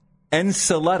pronounced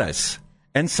Enceladus.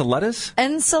 Enceladus?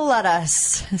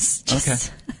 Enceladus. Okay.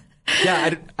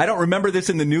 Yeah, I don't remember this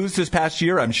in the news this past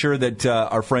year. I'm sure that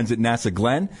our friends at NASA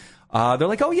Glenn, they're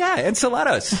like, oh, yeah,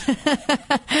 Enceladus.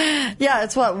 Yeah,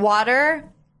 it's what, water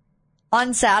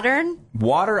on Saturn?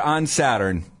 Water on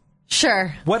Saturn.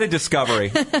 Sure. What a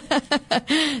discovery.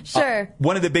 Sure.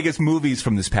 One of the biggest movies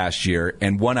from this past year,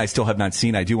 and one I still have not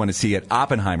seen, I do want to see it,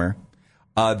 Oppenheimer.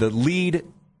 The lead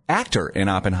actor in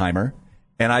Oppenheimer,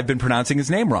 and I've been pronouncing his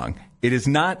name wrong. It is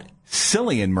not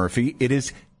Cillian Murphy. It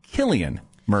is Cillian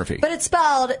Murphy. But it's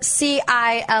spelled Cillian.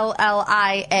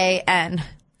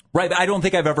 Right, but I don't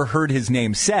think I've ever heard his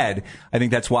name said. I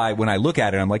think that's why when I look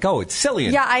at it, I'm like, oh, it's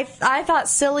Cillian. Yeah, I thought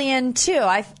Cillian, too.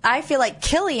 I feel like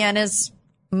Killian is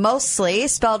mostly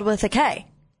spelled with a K.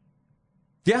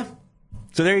 Yeah.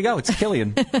 So there you go. It's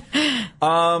Cillian.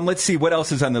 Let's see what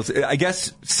else is on those. I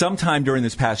guess sometime during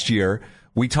this past year,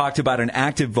 we talked about an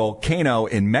active volcano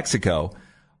in Mexico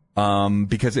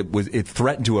because it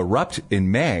threatened to erupt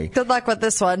in May. Good luck with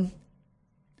this one.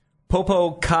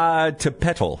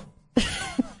 Popocatépetl.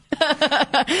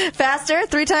 Faster,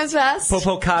 3 times fast.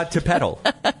 Popocatépetl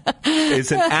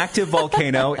is an active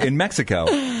volcano in Mexico.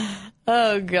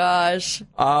 Oh, gosh.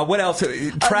 What else?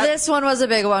 This one was a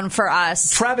big one for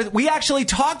us. Travis, we actually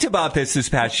talked about this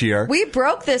past year. We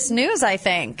broke this news, I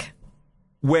think.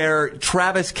 Where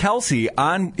Travis Kelce,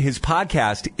 on his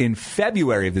podcast in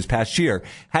February of this past year,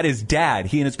 had his dad,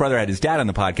 he and his brother had his dad on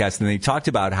the podcast, and they talked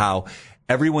about how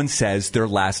everyone says their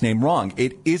last name wrong.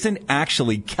 It isn't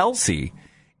actually Kelce.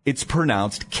 It's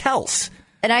pronounced Kels.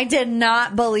 And I did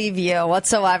not believe you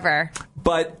whatsoever.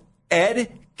 But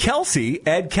Ed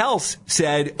Kels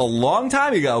said a long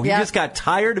time ago, he just got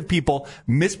tired of people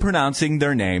mispronouncing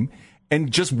their name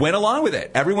and just went along with it.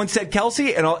 Everyone said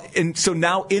Kelce, and so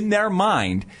now in their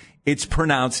mind, it's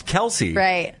pronounced Kelce.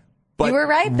 Right. But you were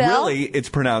right, Bill. Really, it's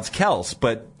pronounced Kels.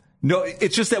 But no,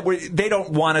 it's just that they don't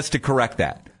want us to correct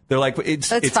that. They're like, it's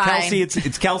Kelce,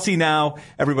 it's Kelce now.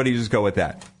 Everybody just go with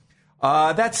that.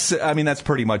 That's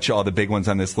pretty much all the big ones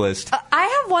on this list.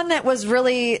 I have one that was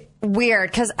really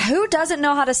weird because who doesn't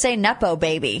know how to say Nepo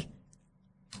baby?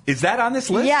 Is that on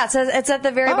this list? Yeah, it's at the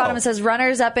very bottom. It says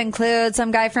runners up include some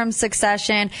guy from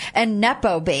Succession and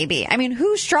Nepo baby. I mean,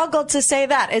 who struggled to say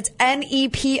that? It's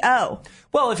N-E-P-O.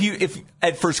 Well, if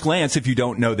at first glance, if you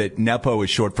don't know that Nepo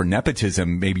is short for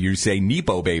nepotism, maybe you say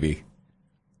Nepo baby.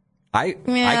 I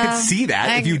could see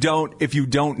that if you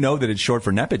don't know that it's short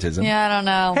for nepotism. Yeah, I don't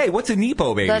know. Hey, what's a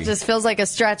Nepo baby? That just feels like a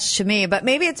stretch to me. But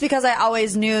maybe it's because I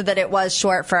always knew that it was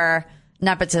short for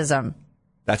nepotism.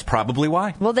 That's probably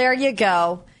why. Well, there you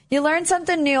go. You learn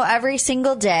something new every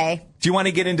single day. Do you want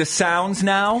to get into sounds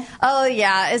now? Oh,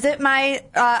 yeah. Is it my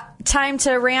time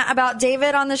to rant about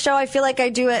David on the show? I feel like I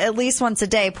do it at least once a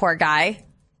day, poor guy.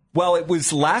 Well, it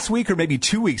was last week or maybe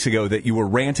 2 weeks ago that you were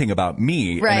ranting about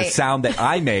me and a sound that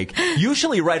I make,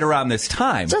 usually right around this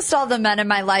time. Just all the men in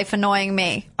my life annoying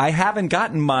me. I haven't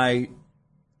gotten my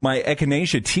my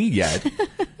echinacea tea yet,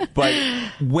 but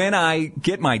when I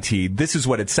get my tea, this is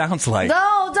what it sounds like.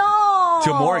 No, don't.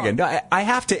 To Morgan. I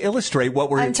have to illustrate what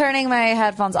we're... I'm turning my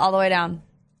headphones all the way down.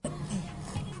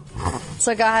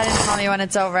 So go ahead and tell me when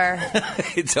it's over.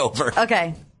 It's over.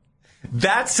 Okay.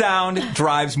 That sound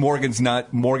drives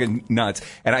Morgan nuts.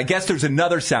 And I guess there's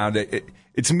another sound.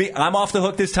 It's me. I'm off the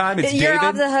hook this time. It's You're David.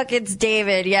 off the hook. It's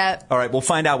David. Yep. All right. We'll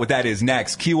find out what that is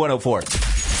next.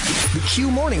 Q104. The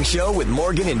Q Morning Show with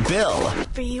Morgan and Bill.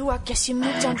 For you, I guess you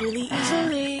moved on really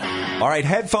easily. All right.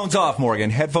 Headphones off, Morgan.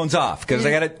 Headphones off. Because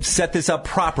I got to set this up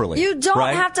properly. You don't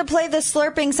right? have to play the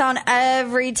slurping sound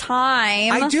every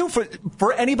time. I do.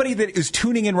 For anybody that is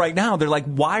tuning in right now, they're like,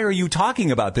 why are you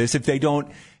talking about this if they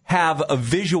don't have a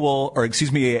visual or,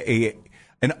 excuse me,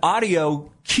 an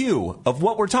audio cue of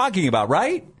what we're talking about,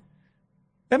 right?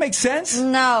 That makes sense?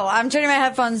 No, I'm turning my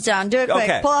headphones down. Do it quick.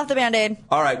 Okay. Pull off the Band-Aid.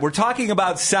 All right, we're talking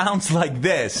about sounds like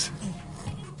this.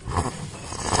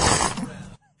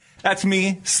 That's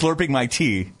me slurping my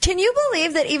tea. Can you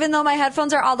believe that even though my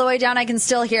headphones are all the way down, I can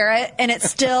still hear it, and it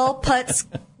still puts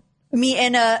me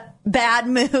in a bad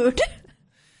mood?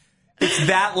 It's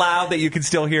that loud that you can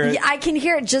still hear it? Yeah, I can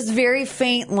hear it just very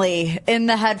faintly in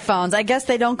the headphones. I guess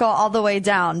they don't go all the way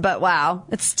down, but wow.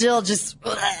 It's still just...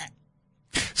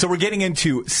 So we're getting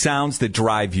into sounds that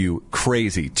drive you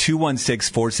crazy.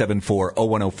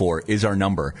 216-474-0104 is our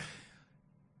number.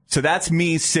 So that's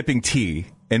me sipping tea,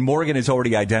 and Morgan has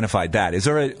already identified that. Is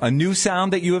there a new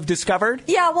sound that you have discovered?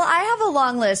 Yeah, well, I have a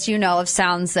long list, of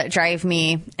sounds that drive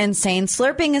me insane.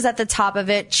 Slurping is at the top of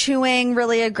it. Chewing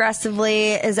really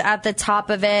aggressively is at the top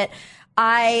of it.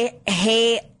 I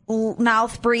hate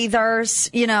mouth breathers,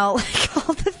 like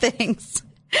all the things.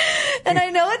 And I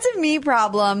know it's a me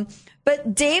problem,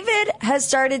 but David has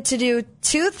started to do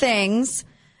two things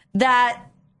that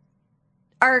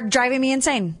are driving me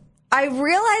insane. I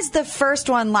realized the first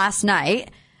one last night,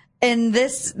 and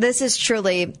this is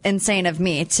truly insane of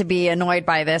me to be annoyed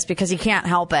by this because he can't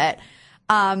help it.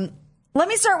 Let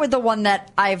me start with the one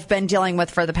that I've been dealing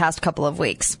with for the past couple of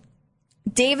weeks.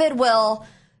 David will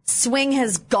swing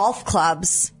his golf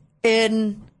clubs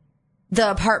in the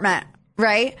apartment,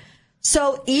 right?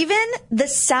 So even the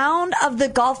sound of the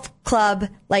golf club,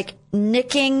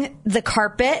 nicking the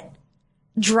carpet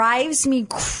drives me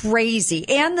crazy.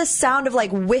 And the sound of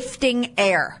wafting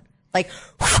air,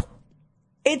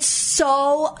 it's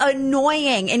so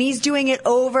annoying. And he's doing it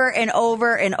over and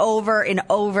over and over and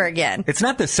over again. It's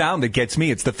not the sound that gets me.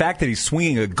 It's the fact that he's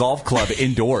swinging a golf club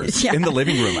indoors in the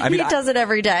living room. I mean, he does it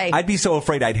every day. I'd be so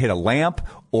afraid I'd hit a lamp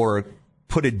or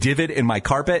put a divot in my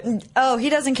carpet. Oh, he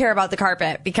doesn't care about the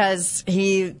carpet because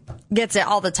he gets it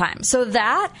all the time. So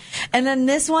that, and then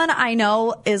this one I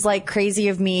know is crazy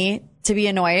of me to be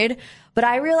annoyed, but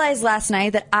I realized last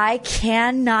night that I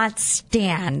cannot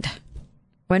stand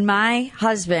when my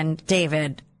husband,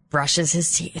 David, brushes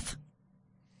his teeth.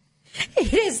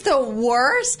 It is the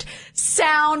worst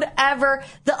sound ever.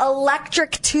 The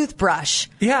electric toothbrush.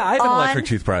 Yeah, I have an electric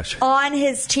toothbrush. On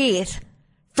his teeth.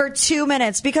 For 2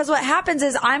 minutes, because what happens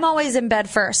is I'm always in bed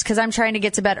first because I'm trying to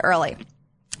get to bed early.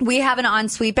 We have an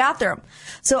ensuite bathroom.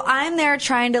 So I'm there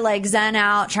trying to zen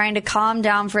out, trying to calm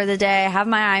down for the day, have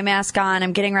my eye mask on,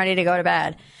 I'm getting ready to go to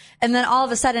bed. And then all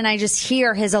of a sudden I just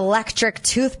hear his electric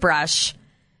toothbrush.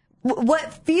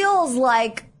 What feels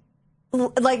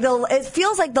it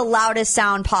feels like the loudest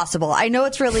sound possible. I know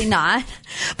it's really not,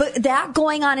 but that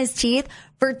going on his teeth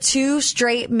for 2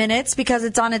 straight minutes because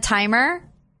it's on a timer.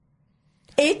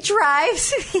 It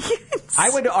drives me. I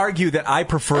would argue that I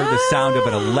prefer the sound of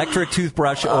an electric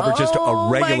toothbrush over just a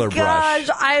regular brush.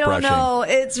 I don't brushing. know.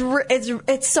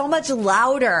 It's so much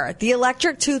louder. The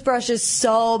electric toothbrush is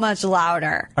so much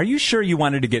louder. Are you sure you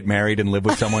wanted to get married and live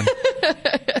with someone?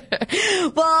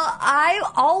 Well, I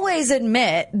always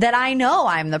admit that I know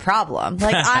I'm the problem.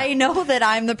 I know that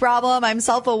I'm the problem. I'm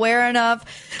self-aware enough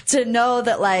to know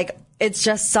that it's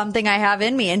just something I have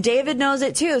in me. And David knows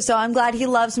it too. So I'm glad he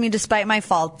loves me despite my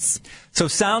faults. So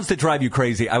sounds that drive you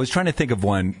crazy. I was trying to think of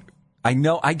one. I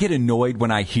know I get annoyed when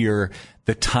I hear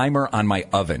the timer on my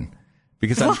oven.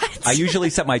 Because I usually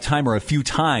set my timer a few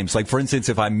times. For instance,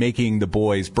 if I'm making the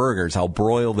boys burgers, I'll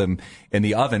broil them in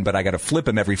the oven, but I got to flip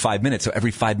them every 5 minutes. So every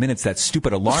 5 minutes, that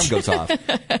stupid alarm goes off.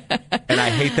 And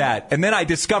I hate that. And then I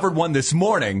discovered one this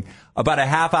morning about a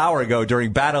half hour ago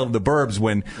during Battle of the Burbs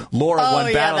when Laura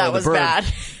won Battle of the Burbs. Bad.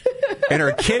 And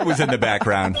her kid was in the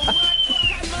background.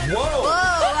 Whoa.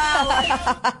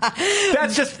 Wow.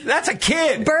 That's a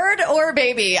kid. Bird or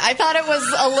baby? I thought it was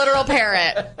a literal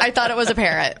parrot. I thought it was a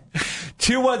parrot.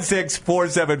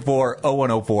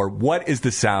 216-474-0104. What is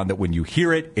the sound that when you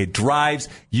hear it, it drives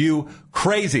you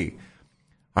crazy?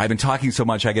 I've been talking so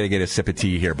much, I got to get a sip of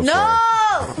tea here before. No!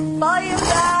 Volume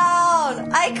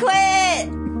down! I quit!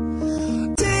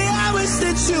 I wish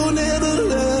that you never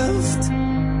left.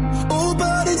 Oh,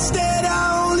 but instead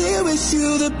I only wish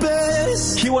you the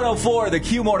best. Q104, the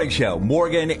Q Morning Show.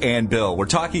 Morgan and Bill. We're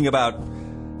talking about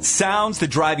sounds that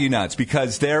drive you nuts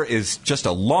because there is just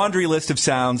a laundry list of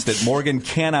sounds that Morgan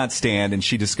cannot stand, and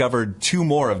she discovered 2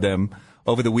 more of them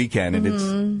over the weekend, and it's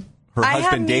her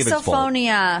husband David's fault. I have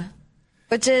misophonia,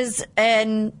 which is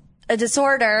a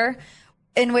disorder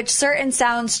in which certain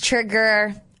sounds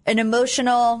trigger an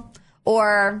emotional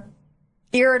or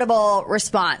irritable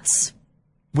response.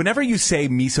 Whenever you say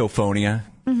misophonia,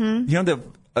 you know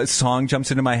a song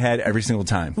jumps into my head every single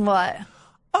time. What?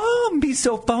 Oh,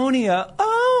 misophonia.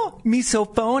 Oh,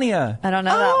 misophonia. I don't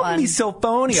know that one.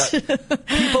 Misophonia.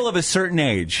 People of a certain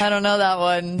age. I don't know that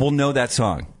one. Will know that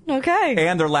song. Okay.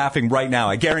 And they're laughing right now,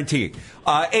 I guarantee.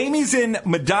 Amy's in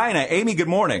Medina. Amy, good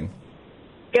morning.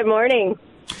 Good morning.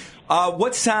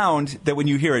 What sound that when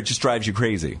you hear it just drives you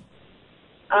crazy?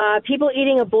 People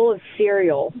eating a bowl of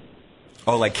cereal.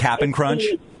 Oh, like Cap'n Crunch?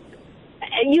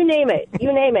 You name it.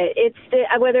 You name it. It's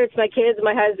whether it's my kids,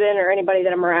 my husband, or anybody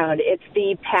that I'm around. It's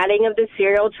the patting of the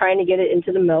cereal, trying to get it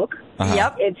into the milk. Uh-huh.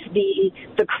 Yep. It's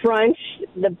the crunch,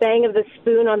 the bang of the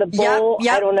spoon on the bowl.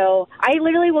 Yep. I don't know. I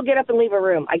literally will get up and leave a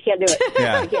room. I can't do it.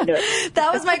 Yeah. I can't do it.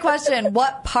 That was my question.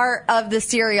 What part of the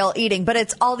cereal eating? But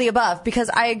it's all the above, because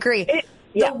I agree.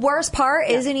 The worst part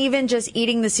isn't even just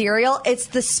eating the cereal. It's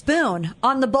the spoon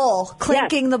on the bowl,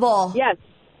 clinking the bowl. Yes.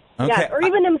 Okay. Yeah, or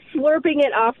even them slurping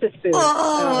it off the spoon.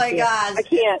 Oh my gosh. I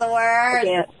can't. It's the worst. I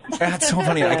can't. That's so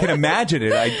funny. I can imagine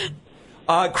it.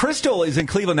 Crystal is in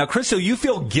Cleveland. Now, Crystal, you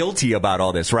feel guilty about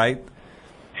all this, right?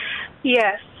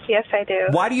 Yes, I do.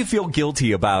 Why do you feel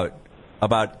guilty about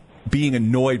being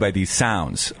annoyed by these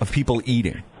sounds of people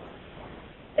eating?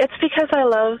 It's because I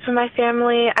love my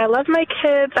family. I love my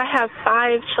kids. I have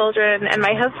 5 children, and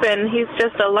my husband, he's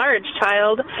just a large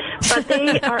child, but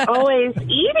they are always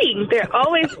eating. They're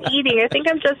always eating. I think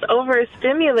I'm just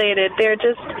overstimulated. They're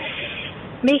just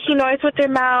making noise with their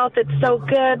mouth. It's so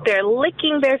good. They're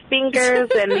licking their fingers,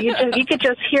 and you could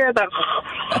just hear the.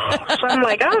 So I'm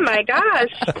like, oh my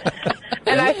gosh.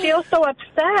 And I feel so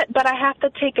upset, but I have to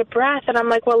take a breath, and I'm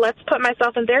like, well, let's put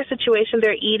myself in their situation.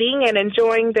 They're eating and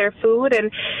enjoying their food,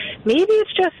 and maybe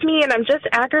it's just me, and I'm just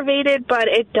aggravated, but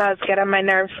it does get on my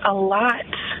nerves a lot.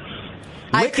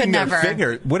 I could never.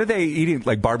 Finger. What are they eating?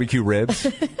 Like barbecue ribs?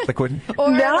 Like what?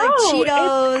 Or like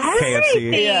Cheetos.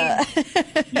 KFC.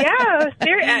 Yeah,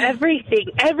 they're everything.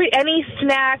 Any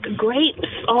snack, grapes.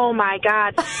 Oh my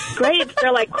God, grapes.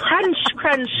 They're like crunch,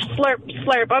 crunch, slurp,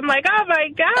 slurp. I'm like, oh my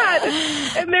God,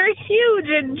 and they're huge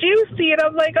and juicy. And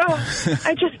I'm like, oh,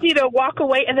 I just need to walk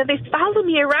away. And then they follow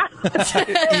me around.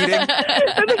 Eating.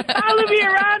 And they follow me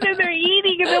around and they're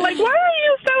eating. And they're like, why are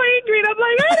you so angry? And I'm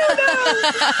like, I don't know.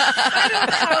 I'm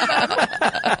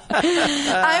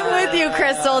with you,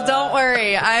 Crystal. Don't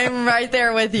worry. I'm right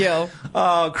there with you.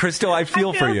 Oh, Crystal, I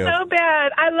feel for you. So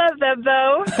bad. I love them,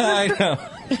 though. I know.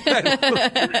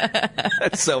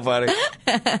 That's so funny.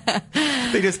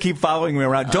 They just keep following me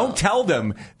around. Don't tell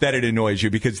them that it annoys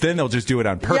you, because then they'll just do it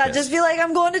on purpose. Yeah, just be like,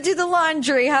 I'm going to do the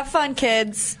laundry. Have fun,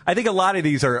 kids. I think a lot of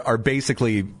these are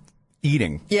basically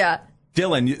eating. Yeah.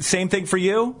 Dylan, same thing for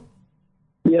you?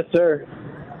 Yes, sir.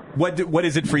 What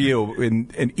is it for you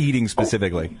in eating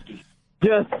specifically?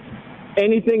 Just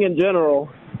anything in general.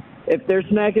 If they're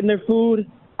smacking their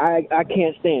food, I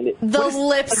can't stand it. The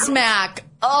lip smack.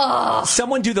 Oh.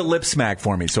 Someone do the lip smack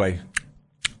for me. So I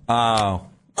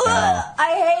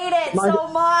hate it so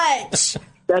much.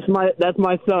 That's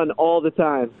my son all the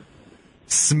time.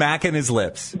 Smacking his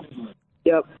lips.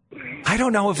 Yep. I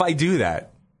don't know if I do that.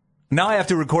 Now I have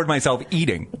to record myself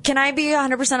eating. Can I be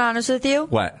 100% honest with you?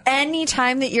 What? Any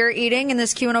time that you're eating in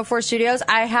this Q104 studios,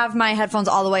 I have my headphones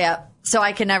all the way up, so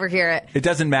I can never hear it. It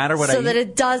doesn't matter what I eat? So that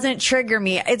it doesn't trigger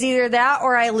me. It's either that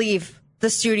or I leave the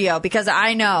studio, because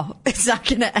I know it's not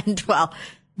going to end well.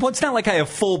 Well, it's not like I have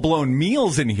full-blown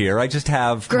meals in here. I just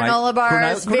have granola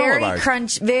bars, very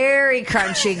bars. very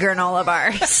crunchy granola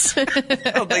bars. I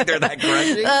don't think they're that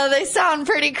crunchy. They sound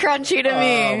pretty crunchy to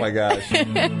me. Oh, my gosh.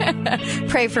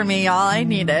 Pray for me, y'all. I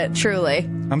need it, truly.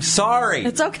 I'm sorry.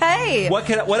 It's okay. What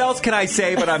else can I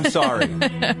say but I'm sorry?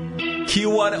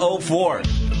 Q104.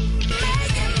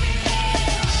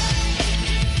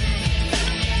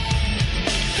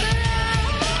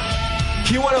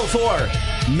 Q104,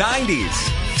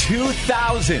 90s.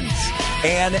 2000s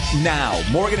and now.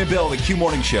 Morgan and Bill, the Q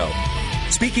Morning Show.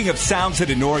 Speaking of sounds that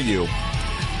annoy you,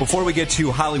 before we get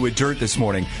to Hollywood Dirt this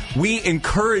morning, we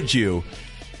encourage you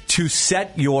to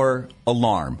set your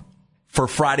alarm for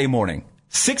Friday morning.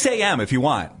 6 a.m. if you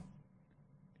want.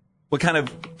 What kind of...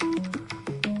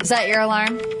 Is that your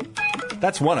alarm?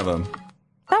 That's one of them.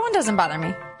 That one doesn't bother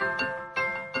me.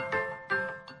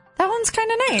 That one's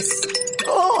kind of nice.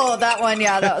 Oh, that one,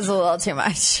 yeah, that was a little too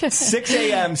much. 6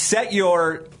 a.m., set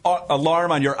your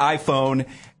alarm on your iPhone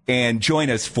and join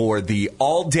us for the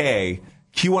all-day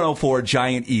Q104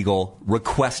 Giant Eagle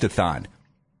Request-a-thon.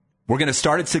 We're going to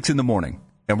start at 6 in the morning,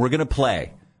 and we're going to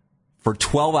play for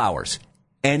 12 hours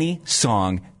any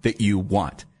song that you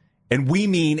want. And we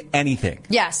mean anything.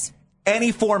 Yes.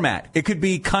 Any format. It could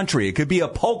be country. It could be a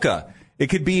polka. It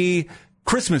could be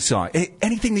Christmas song.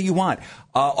 Anything that you want.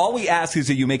 All we ask is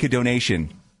that you make a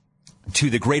donation to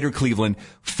the Greater Cleveland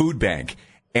Food Bank.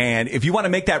 And if you want to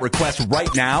make that request right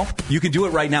now, you can do it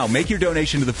right now. Make your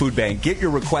donation to the food bank. Get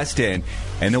your request in.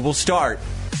 And then we'll start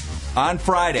on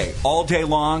Friday all day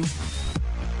long.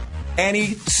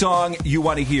 Any song you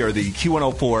want to hear, the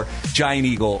Q104 Giant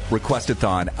Eagle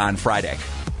Request-a-thon on Friday.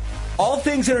 All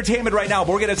things entertainment right now.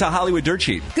 We're getting to Hollywood Dirt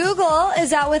Sheet. Google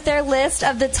is out with their list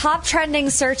of the top trending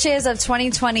searches of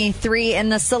 2023 in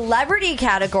the celebrity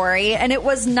category, and it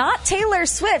was not Taylor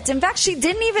Swift. In fact, she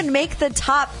didn't even make the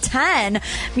top 10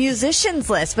 musicians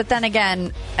list. But then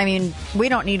again, I mean, we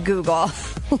don't need Google.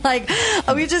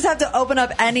 We just have to open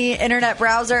up any internet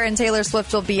browser and Taylor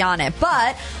Swift will be on it.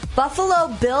 But Buffalo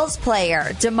Bills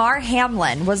player Damar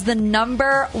Hamlin was the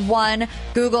number one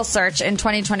Google search in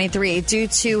 2023 due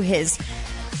to his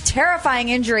terrifying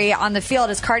injury on the field,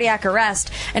 his cardiac arrest,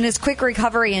 and his quick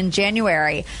recovery in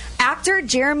January. Actor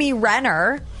Jeremy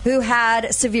Renner, who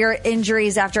had severe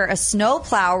injuries after a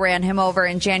snowplow ran him over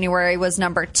in January, was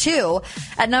number 2.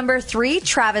 At number 3,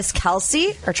 Travis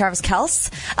Kelce,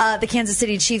 the Kansas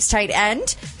City Chiefs tight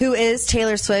end, who is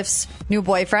Taylor Swift's new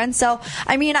boyfriend. So,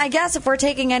 I mean, I guess if we're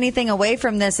taking anything away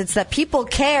from this, it's that people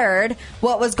cared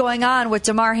what was going on with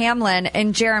Damar Hamlin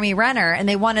and Jeremy Renner, and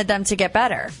they wanted them to get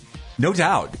better. No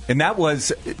doubt. And that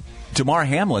was Damar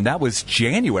Hamlin. That was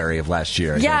January of last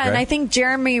year. And I think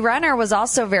Jeremy Renner was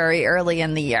also very early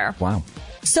in the year. Wow.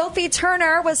 Sophie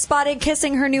Turner was spotted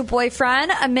kissing her new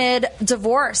boyfriend amid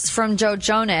divorce from Joe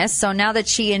Jonas. So now that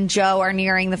she and Joe are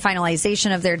nearing the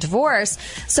finalization of their divorce,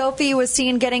 Sophie was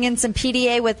seen getting in some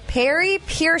PDA with Perry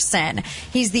Pearson.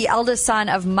 He's the eldest son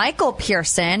of Michael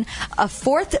Pearson, a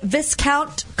 4th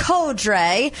Viscount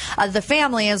Codray. The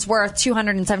family is worth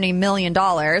 $270 million.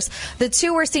 The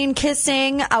two were seen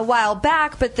kissing a while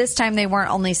back, but this time they weren't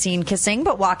only seen kissing,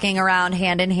 but walking around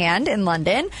hand in hand in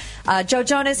London. Joe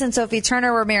Jonas and Sophie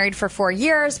Turner were married for 4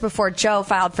 years before Joe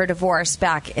filed for divorce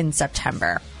back in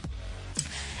September.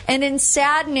 And in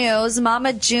sad news,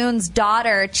 Mama June's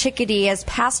daughter, Chickadee, has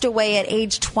passed away at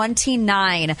age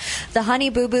 29. The Honey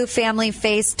Boo Boo family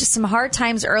faced some hard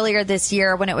times earlier this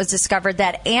year when it was discovered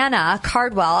that Anna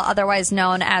Cardwell, otherwise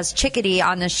known as Chickadee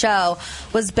on the show,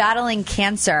 was battling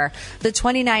cancer. The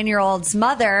 29-year-old's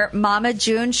mother, Mama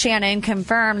June Shannon,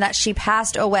 confirmed that she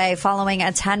passed away following a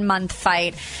 10-month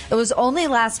fight. It was only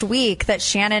last week that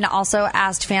Shannon also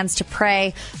asked fans to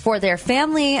pray for their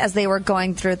family as they were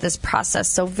going through this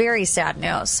process. So very sad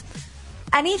news.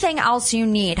 Anything else you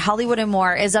need, Hollywood and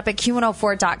more, is up at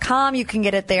Q104.com. You can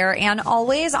get it there and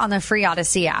always on the free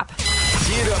Odyssey app.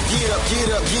 Get up, get up, get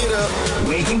up, get up.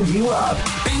 Waking you up.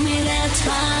 Bring me that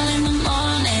smile in the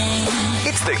morning.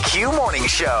 It's the Q Morning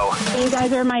Show. You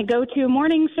guys are my go-to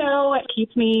morning show. It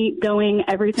keeps me going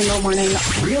every single morning.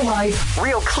 Real life,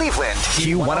 real Cleveland.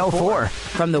 Q104.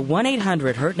 From the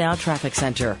 1-800-HURT-NOW Traffic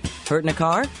Center. Hurt in a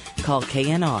car? Call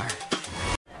KNR.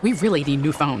 We really need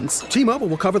new phones. T-Mobile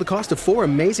will cover the cost of 4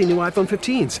 amazing new iPhone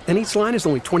 15s, and each line is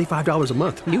only $25 a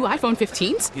month. New iPhone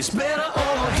 15s? It's better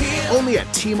over here. Only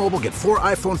at T-Mobile, get 4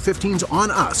 iPhone 15s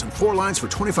on us and 4 lines for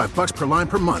 $25 per line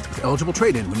per month with eligible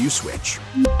trade-in when you switch.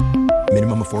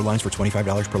 Minimum of 4 lines for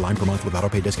 $25 per line per month with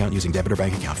autopay discount using debit or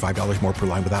bank account. $5 more per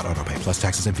line without autopay, plus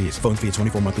taxes and fees. Phone fee at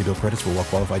 24 monthly bill credits for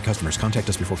well-qualified customers. Contact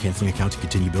us before canceling account to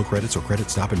continue bill credits or credit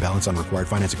stop and balance on required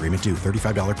finance agreement due.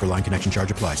 $35 per line connection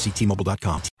charge applies. See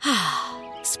T-Mobile.com.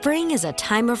 Spring is a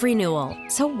time of renewal,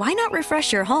 so why not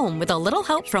refresh your home with a little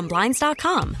help from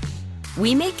Blinds.com?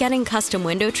 We make getting custom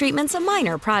window treatments a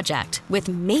minor project with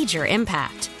major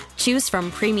impact. Choose from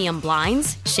premium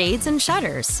blinds, shades, and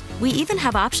shutters. We even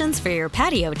have options for your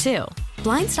patio, too.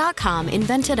 Blinds.com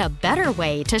invented a better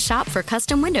way to shop for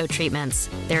custom window treatments.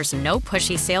 There's no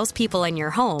pushy salespeople in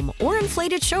your home or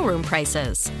inflated showroom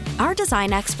prices. Our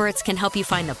design experts can help you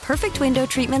find the perfect window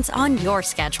treatments on your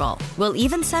schedule. We'll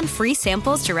even send free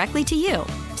samples directly to you.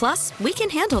 Plus, we can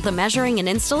handle the measuring and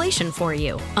installation for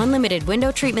you. Unlimited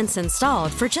window treatments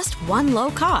installed for just one low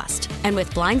cost. And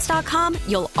with Blinds.com,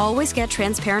 you'll always get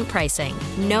transparent pricing.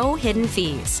 No hidden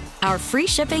fees. Our free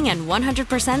shipping and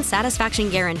 100% satisfaction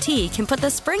guarantee can put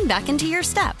the spring back into your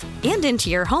step and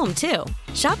into your home, too.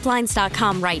 Shop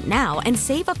Blinds.com right now and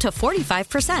save up to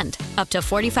 45%. Up to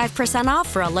 45% off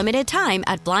for a limited time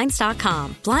at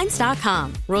Blinds.com.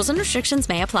 Blinds.com. Rules and restrictions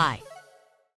may apply.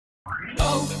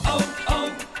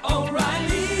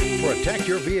 O'Reilly. Protect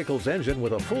your vehicle's engine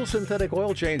with a full synthetic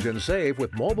oil change and save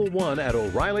with Mobile One at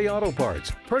O'Reilly Auto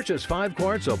Parts. Purchase 5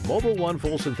 quarts of Mobile One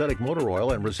full synthetic motor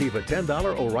oil and receive a $10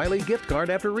 O'Reilly gift card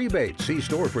after rebate. See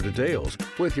store for details.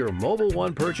 With your Mobile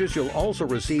One purchase, you'll also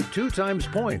receive 2 times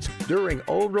points during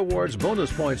O Rewards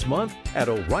Bonus Points Month at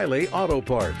O'Reilly Auto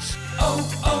Parts.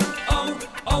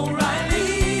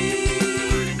 O'Reilly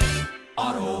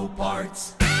Auto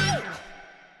Parts.